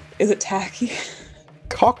look? Is it tacky?"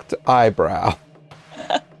 Cocked eyebrow.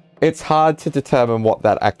 It's hard to determine what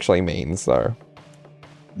that actually means, though.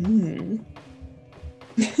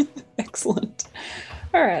 Excellent.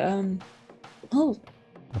 All right.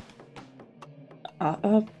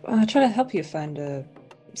 I'll try to help you find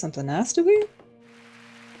something nice to eat.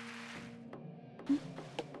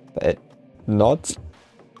 It nods.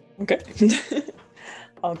 Okay.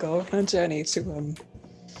 I'll go on a journey to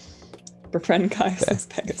befriend Caius's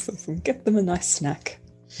Pegasus and get them a nice snack.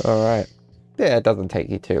 All right. Yeah, it doesn't take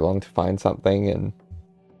you too long to find something and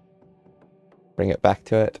bring it back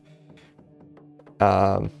to it.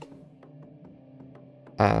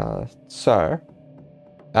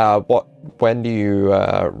 When do you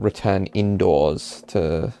return indoors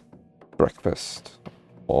to breakfast?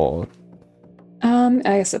 Or I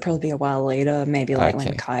guess it'll probably be a while later, maybe like Okay.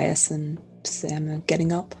 when Caius and Sam are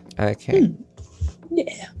getting up. okay.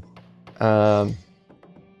 Yeah.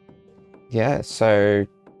 Yeah, so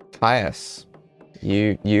Caius,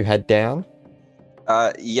 you head down.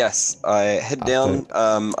 Yes, I head down.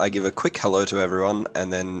 I give a quick hello to everyone,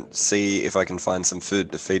 and then see if I can find some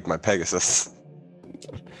food to feed my Pegasus.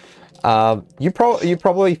 You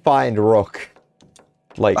probably find Rook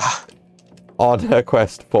like on her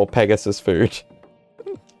quest for Pegasus food.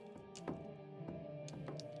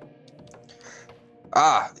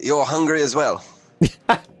 Ah, you're hungry as well.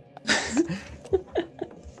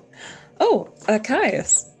 Oh,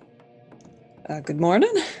 Caius. Good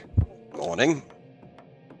morning. Morning.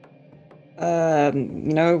 You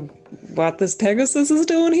know what this Pegasus is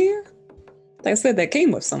doing here? They said they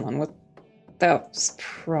came with someone. That's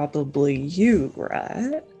probably you,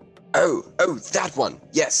 right? Oh, that one.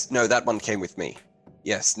 Yes, no, that one came with me.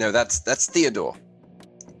 Yes, no, that's Theodore.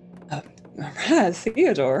 Right,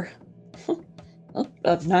 Theodore. Well,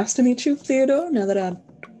 nice to meet you, Theodore. Now that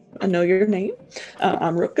I know your name,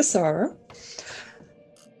 I'm Rook Gasara.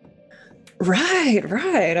 Right.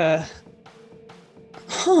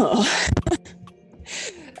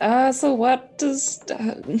 So what does...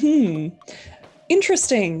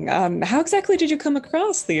 Interesting. How exactly did you come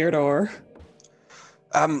across Theodore?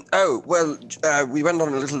 We went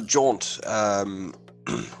on a little jaunt,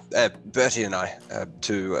 Bertie and I,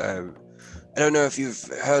 to... I don't know if you've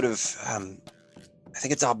heard of... I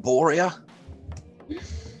think it's Arborea?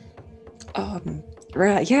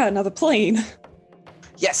 Right, yeah, another plane.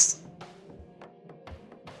 Yes.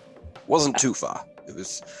 Wasn't too far. It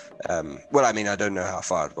was, I don't know how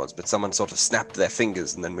far it was, but someone sort of snapped their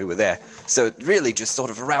fingers and then we were there. So really just sort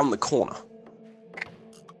of around the corner.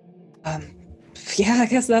 Yeah, I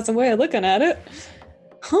guess that's a way of looking at it.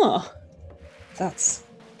 Huh. That's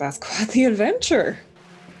quite the adventure.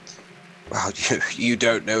 Well, you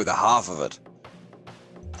don't know the half of it.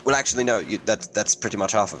 Well, actually, no, that's pretty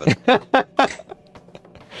much half of it.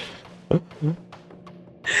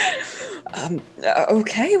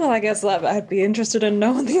 Okay, well, I guess I'd be interested in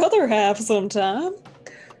knowing the other half sometime.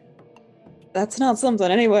 That's not something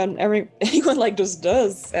anyone like just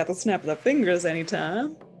does at the snap of their fingers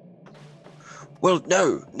anytime. Well,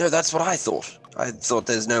 no, that's what I thought. I thought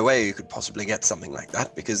there's no way you could possibly get something like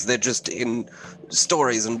that because they're just in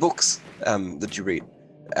stories and books that you read,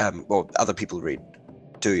 or other people read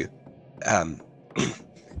to you.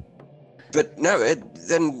 But no,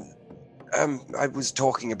 then I was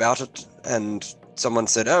talking about it, and someone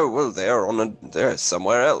said, "Oh, well, they're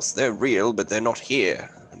somewhere else. They're real, but they're not here."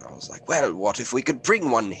 And I was like, "Well, what if we could bring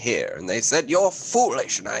one here?" And they said, "You're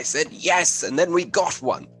foolish." And I said, "Yes." And then we got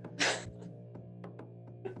one.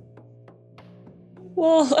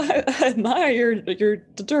 Well, I admire your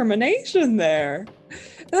determination there.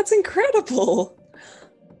 That's incredible.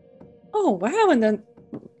 Oh wow! And then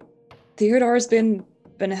Theodore's been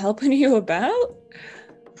helping you about?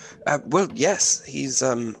 Well, yes, he's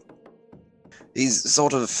sort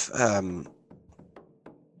of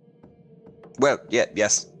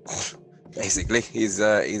yes. Basically,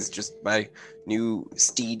 he's just my new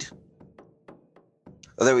steed.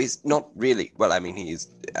 Although he's not really. Well, I mean, he is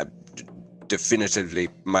definitively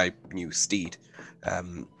my new steed.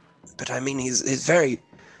 But I mean, he's very,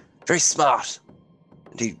 very smart,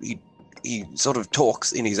 and he sort of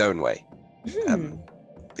talks in his own way.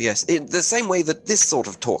 Yes, in the same way that this sort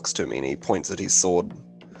of talks to me, and he points at his sword.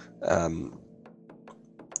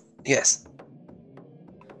 Yes.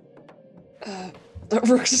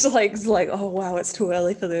 Rook's just like, oh wow, it's too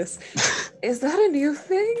early for this. Is that a new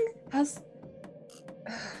thing?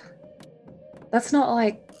 That's not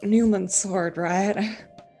like Newman's sword, right?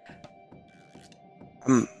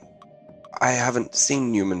 I haven't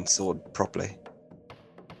seen Newman's sword properly.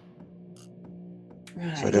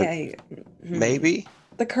 Right, So I don't- Maybe?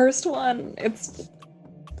 The cursed one, it's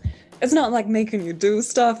not like making you do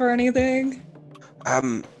stuff or anything.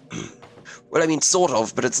 Well, I mean, sort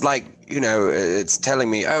of, but it's like, it's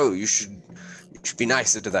telling me, oh, you should be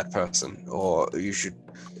nicer to that person, or you should,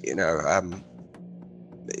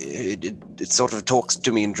 it sort of talks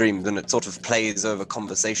to me in dreams, and it sort of plays over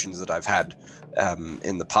conversations that I've had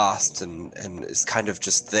in the past, and is kind of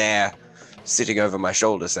just there, sitting over my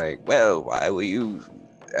shoulder saying, well, why were you,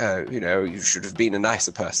 you should have been a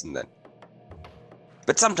nicer person then.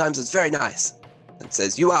 But sometimes it's very nice, and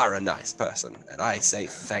says, you are a nice person, and I say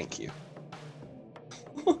thank you.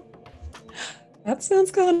 That sounds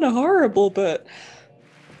kind of horrible, but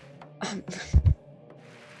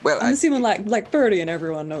Well, I'm assuming like Bertie and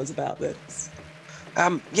everyone knows about this.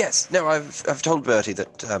 Yes. No, I've told Bertie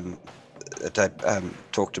that I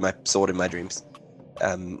talk to my sword in my dreams.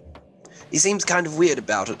 He seems kind of weird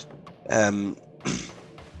about it.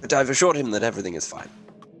 But I've assured him that everything is fine.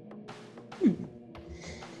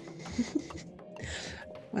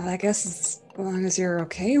 Well, I guess as long as you're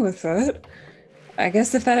okay with it. I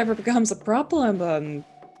guess if that ever becomes a problem,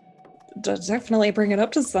 definitely bring it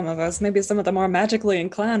up to some of us. Maybe some of the more magically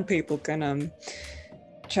inclined people can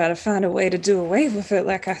try to find a way to do away with it,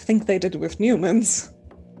 like I think they did with Newman's.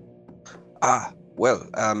 Well,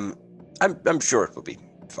 I'm sure it will be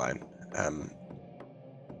fine.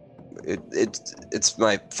 It's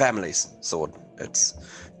my family's sword. It's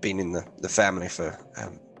been in the family for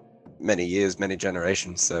many years, many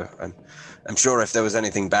generations. So I'm sure if there was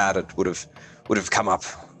anything bad, it would have come up,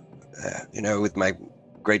 with my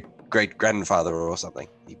great grandfather or something.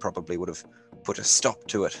 He probably would have put a stop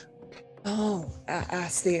to it. Oh, I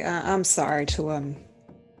see. I'm sorry to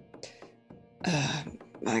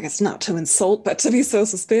I guess not to insult, but to be so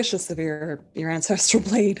suspicious of your ancestral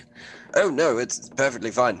blade. Oh no, it's perfectly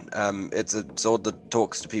fine. It's a sword that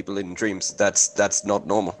talks to people in dreams. That's not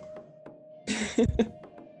normal.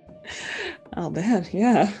 I'll bet,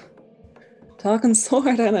 yeah. Talking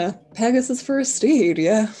sword and a Pegasus for a steed,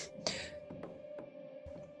 yeah.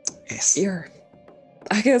 Yes. You're,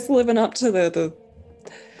 I guess, living up to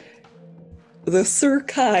the Sir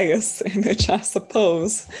Caius image, I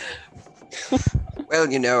suppose.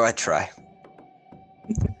 Well, I try.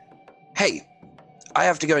 Hey, I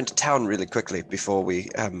have to go into town really quickly before we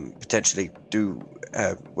potentially do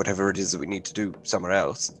whatever it is that we need to do somewhere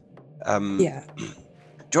else. Yeah. Do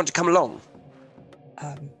you want to come along?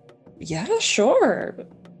 Yeah, sure.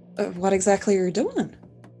 What exactly are you doing?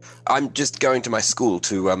 I'm just going to my school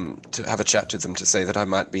to have a chat to them to say that I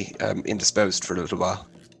might be indisposed for a little while.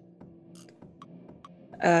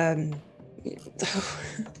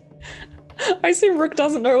 I see Rook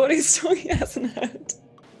doesn't know what he's doing. He hasn't heard.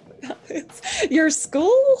 It's your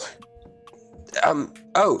school?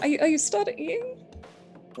 Oh. Are you studying?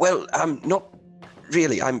 Well, not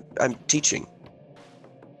really. I'm teaching.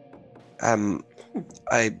 I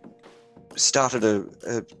started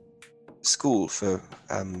a school for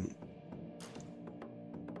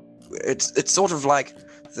it's sort of like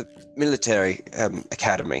the military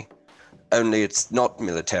academy, only it's not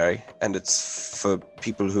military, and it's for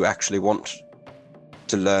people who actually want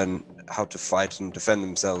to learn how to fight and defend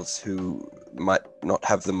themselves, who might not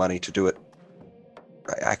have the money to do it,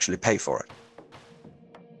 actually pay for it.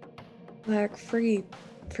 Like free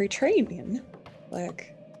training?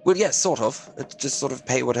 Like... Well, yes, sort of. It's just sort of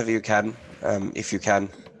pay whatever you can, if you can.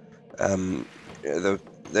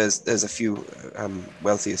 There's a few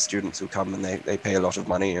wealthier students who come and they pay a lot of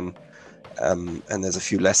money, and there's a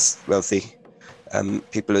few less wealthy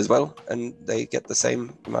people as well, and they get the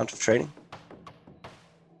same amount of training.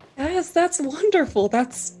 Yes, that's wonderful.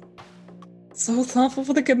 That's so thoughtful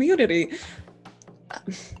for the community.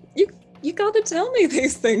 You gotta tell me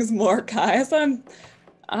these things more, guys. I'm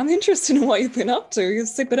interested in what you've been up to.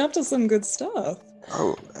 You've been up to some good stuff.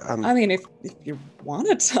 Oh, I mean, if you want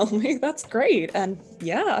to tell me, that's great. And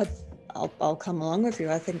yeah, I'll come along with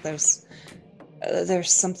you. I think there's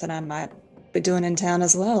something I might be doing in town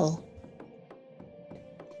as well.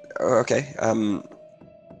 Okay.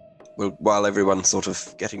 Well, while everyone's sort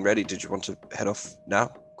of getting ready, did you want to head off now,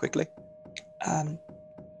 quickly?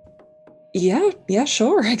 Yeah,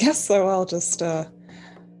 sure. I guess so. I'll just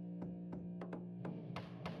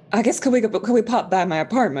I guess could we pop by my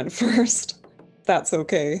apartment first? That's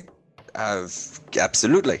okay.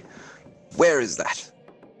 Absolutely. Where is that?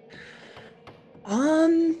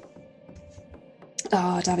 Oh,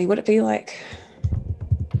 Davy, would it be like?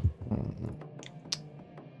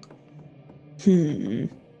 Let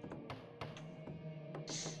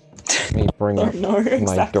me bring I up don't know my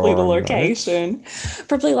exactly the Dora location. notes.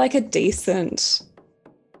 Probably like a decent,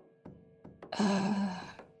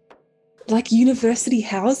 like university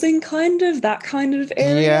housing, kind of that kind of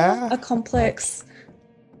area. Yeah. A complex.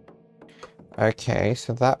 Okay,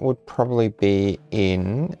 so that would probably be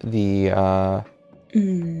in the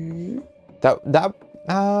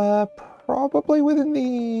probably within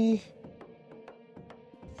the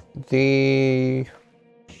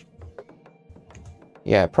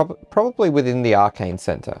yeah, probably within the Arcane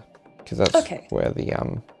Center, because that's Okay. where the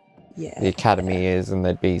Yeah. the academy is, and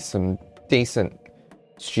there'd be some decent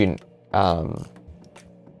student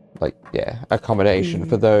accommodation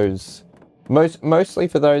for those, mostly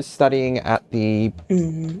for those studying at the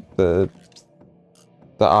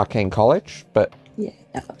Arcane College, but Yeah,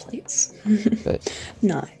 please. but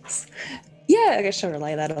Nice. Yeah, I guess she'll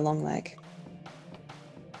relay that along, like.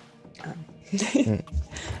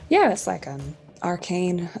 Yeah, it's like an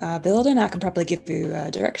arcane building. I can probably give you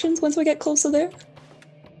directions once we get closer there.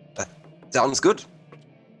 Sounds good.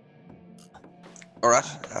 All right.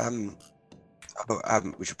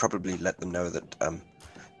 We should probably let them know that.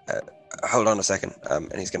 Hold on a second.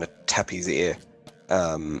 And he's going to tap his ear.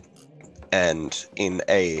 And in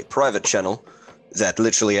a private channel that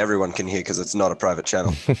literally everyone can hear because it's not a private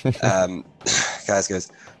channel, guys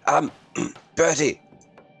goes, Bertie,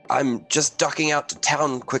 I'm just ducking out to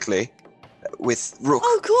town quickly with Rook.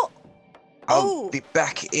 Oh, cool. I'll be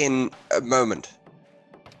back in a moment.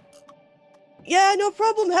 Yeah, no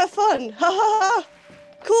problem. Have fun. Ha ha ha.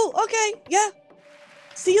 Cool. Okay. Yeah.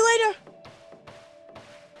 See you later.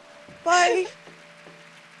 Bye.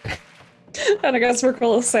 And I guess Rook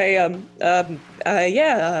will say, everyone,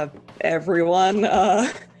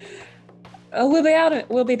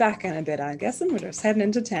 we'll be back in a bit, I guess, and we're just heading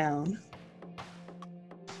into town.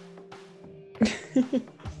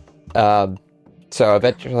 So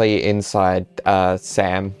eventually inside,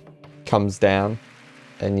 Sam comes down,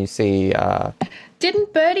 and you see.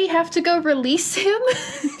 Didn't Birdie have to go release him?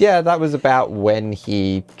 Yeah, that was about when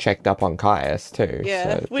he checked up on Caius too.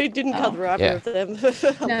 Yeah, so. we didn't cover either Yeah. of them,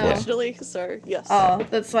 unfortunately. So yes. Oh,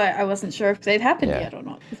 that's why I wasn't sure if they'd happened Yeah. yet or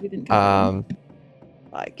not, because we didn't cover them.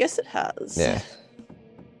 I guess it has. Yeah.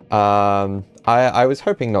 I was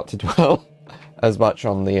hoping not to dwell as much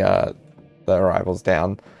on the arrivals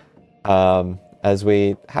down, as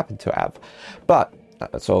we happen to have, but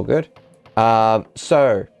that's all good.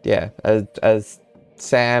 So yeah, as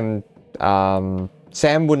Sam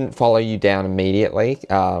wouldn't follow you down immediately,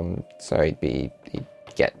 so he'd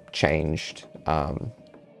get changed,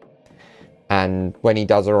 and when he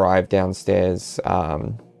does arrive downstairs,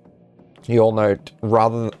 you'll note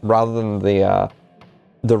rather than the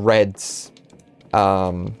reds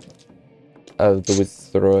of the Wizards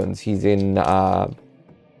of the Ruins, he's in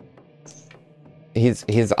his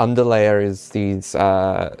underlayer is these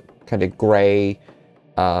kind of grey,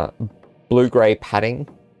 blue-grey padding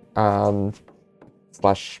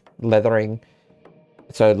slash leathering.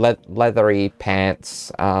 So leathery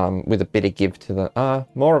pants with a bit of give to the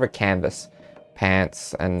more of a canvas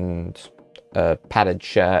pants and a padded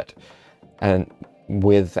shirt, and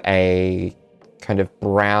with a kind of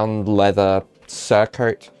brown leather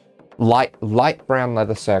surcoat, light brown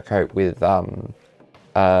leather surcoat with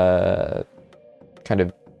kind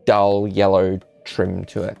of dull yellow trim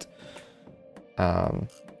to it,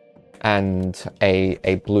 and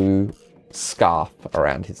a blue scarf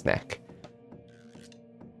around his neck,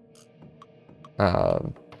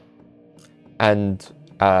 and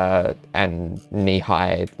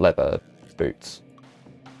knee-high leather boots,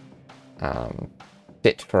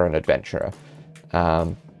 fit for an adventurer.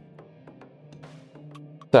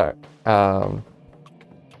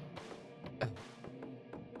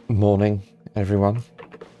 Morning, everyone.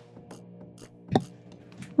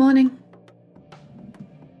 Morning.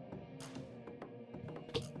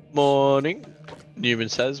 Morning, Newman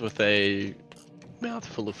says with a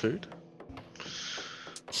mouthful of food.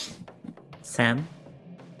 Sam?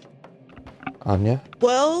 Anya?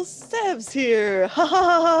 Well, Sam's here. Ha ha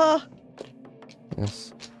ha ha.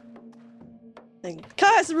 Yes. And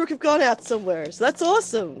Caius and Rook have gone out somewhere, so that's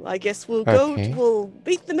awesome. I guess we'll Okay. we'll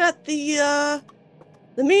beat them at the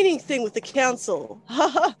meeting thing with the council. Ha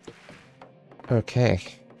ha. Okay.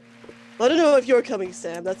 I don't know if you're coming,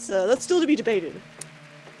 Sam. That's still to be debated.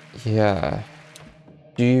 Yeah.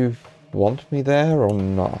 Do you want me there or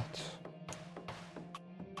not?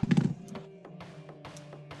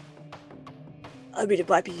 I mean, it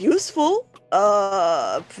might be useful.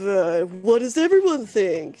 But what does everyone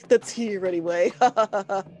think that's here anyway?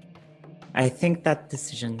 I think that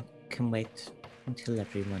decision can wait until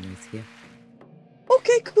everyone is here.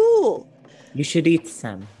 Okay, cool. You should eat,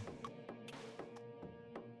 Sam.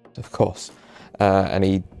 Of course. And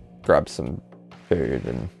he grabs some food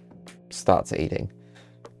and starts eating.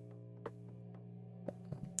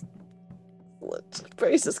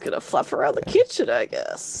 Brace is gonna flap around the kitchen, I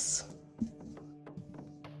guess.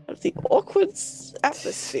 Of the awkward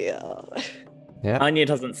atmosphere. Yeah. Anya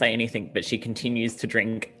doesn't say anything, but she continues to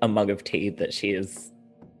drink a mug of tea that she has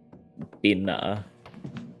been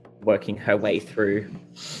working her way through.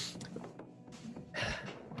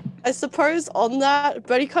 I suppose on that,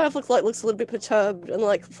 Bertie kind of looks a little bit perturbed and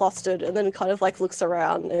like flustered, and then kind of like looks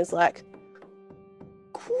around and is like,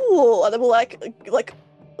 "Cool," and then we'll like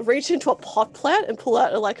reach into a pot plant and pull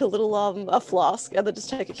out a little a flask, and then just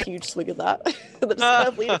take a huge swig of that, and then just kind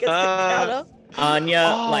of lean against the counter.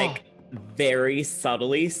 Anya very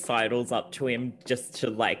subtly sidles up to him just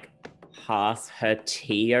to pass her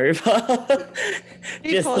tea over.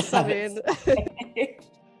 Of course I'm in.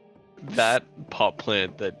 That pot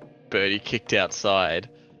plant that Birdie kicked outside.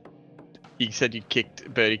 You said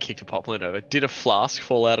Birdie kicked a pot plant over. Did a flask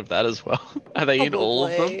fall out of that as well? Are they in all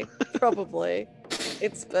of them? Probably.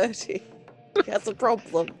 It's Bertie. He has a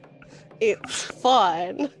problem. It's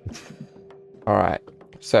fine. Alright.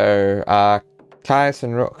 So, Caius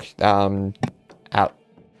and Rook, out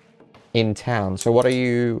in town. So what are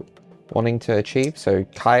you wanting to achieve? So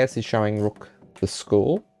Caius is showing Rook the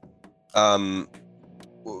school.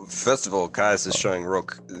 First of all, Caius is showing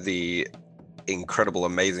Rook the incredible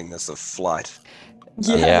amazingness of flight.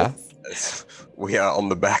 Yeah. We are on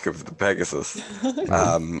the back of the Pegasus,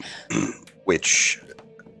 which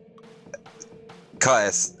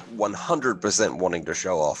Caius 100% wanting to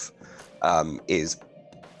show off, is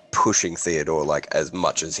pushing Theodore as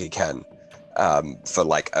much as he can,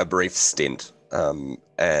 for a brief stint,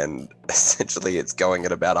 and essentially it's going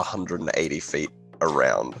at about 180 feet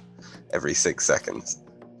around every 6 seconds.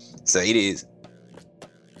 So it is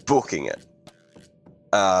booking it.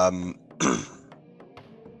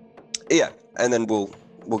 Yeah, and then we'll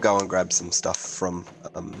go and grab some stuff from,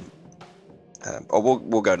 or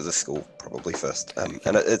we'll go to the school probably first. And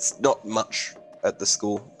it's not much at the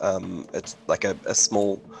school. It's like a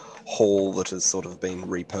small hall that has sort of been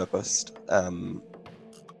repurposed.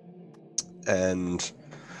 and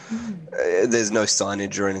there's no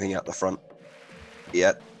signage or anything out the front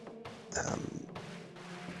yet.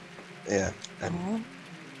 Yeah. And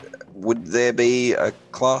would there be a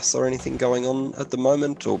class or anything going on at the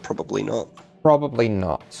moment, or probably not? Probably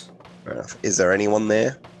not. Fair enough. Is there anyone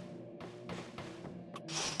there?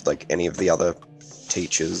 Like any of the other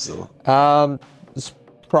teachers, or? There's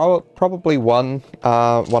probably one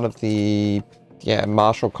of the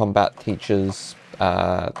martial combat teachers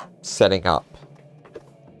setting up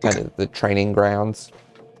kind of the training grounds.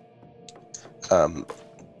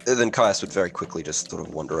 Then Caius would very quickly just sort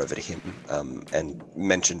of wander over to him and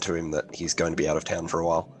mention to him that he's going to be out of town for a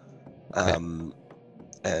while. And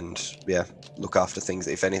look after things.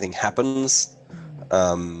 If anything happens,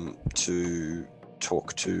 to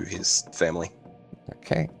talk to his family.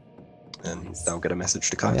 Okay. And they'll get a message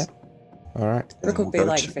to Caius. All right. Rook would be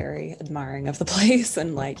like very admiring of the place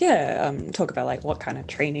and like, talk about like what kind of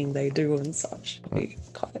training they do and such.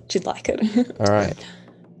 She'd like it. All right.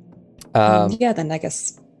 Then I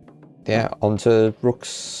guess. Yeah, onto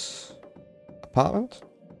Rook's apartment.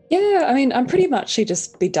 Yeah, I mean, I'm pretty much she'd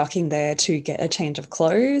just be ducking there to get a change of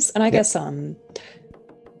clothes, and I guess I'm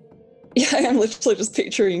literally just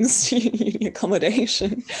picturing uni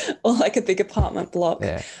accommodation or like a big apartment block.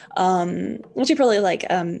 Yeah. Which you probably like,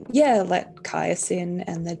 let Caius in,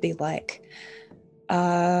 and there'd be like,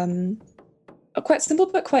 quite simple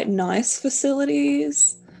but quite nice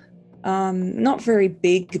facilities. Not very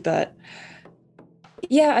big, but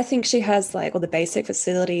yeah, I think she has like all the basic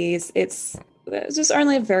facilities. It's just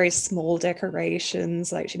only very small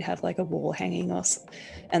decorations. Like she'd have like a wall hanging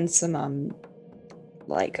and some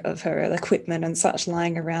like of her equipment and such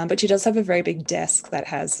lying around. But she does have a very big desk that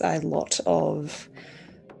has a lot of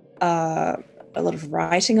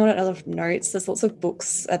writing on it, a lot of notes. There's lots of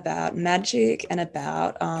books about magic and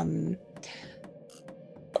about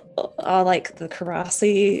like the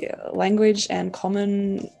Karasi language and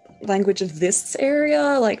common language of this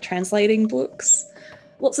area, like translating books.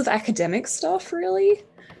 Lots of academic stuff, really.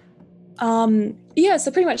 So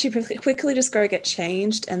pretty much she quickly just go get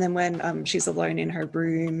changed, and then when she's alone in her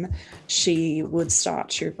room, she would start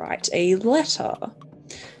to write a letter,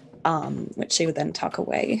 which she would then tuck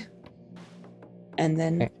away. And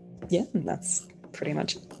then, that's pretty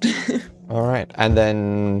much it. All right. And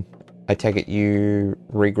then I take it you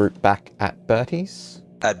regroup back at Bertie's?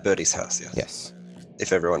 At Bertie's house, yes. Yes.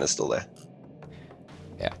 If everyone is still there.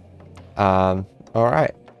 Yeah. All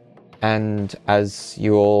right. And as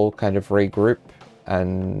you all kind of regroup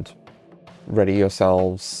and ready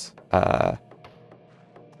yourselves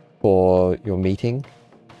for your meeting,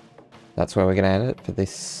 that's where we're going to end it for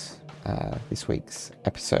this week's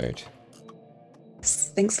episode.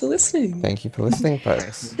 Thanks for listening. Thank you for listening,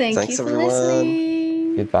 folks. Thanks everyone. for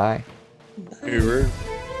listening. Goodbye. Bye.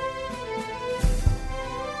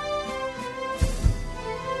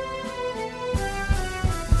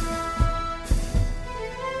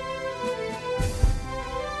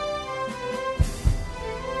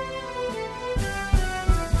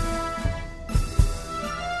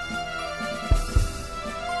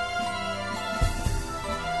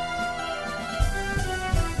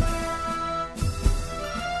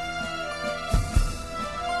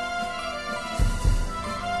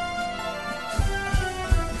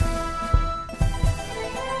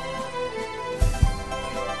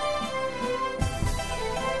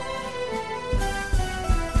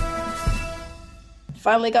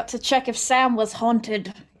 Finally got to check if Sam was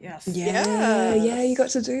haunted. Yes. Yeah, you got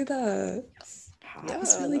to do that. That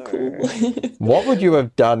was really cool. What would you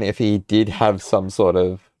have done if he did have some sort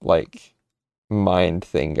of like mind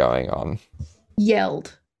thing going on?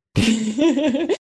 Yelled.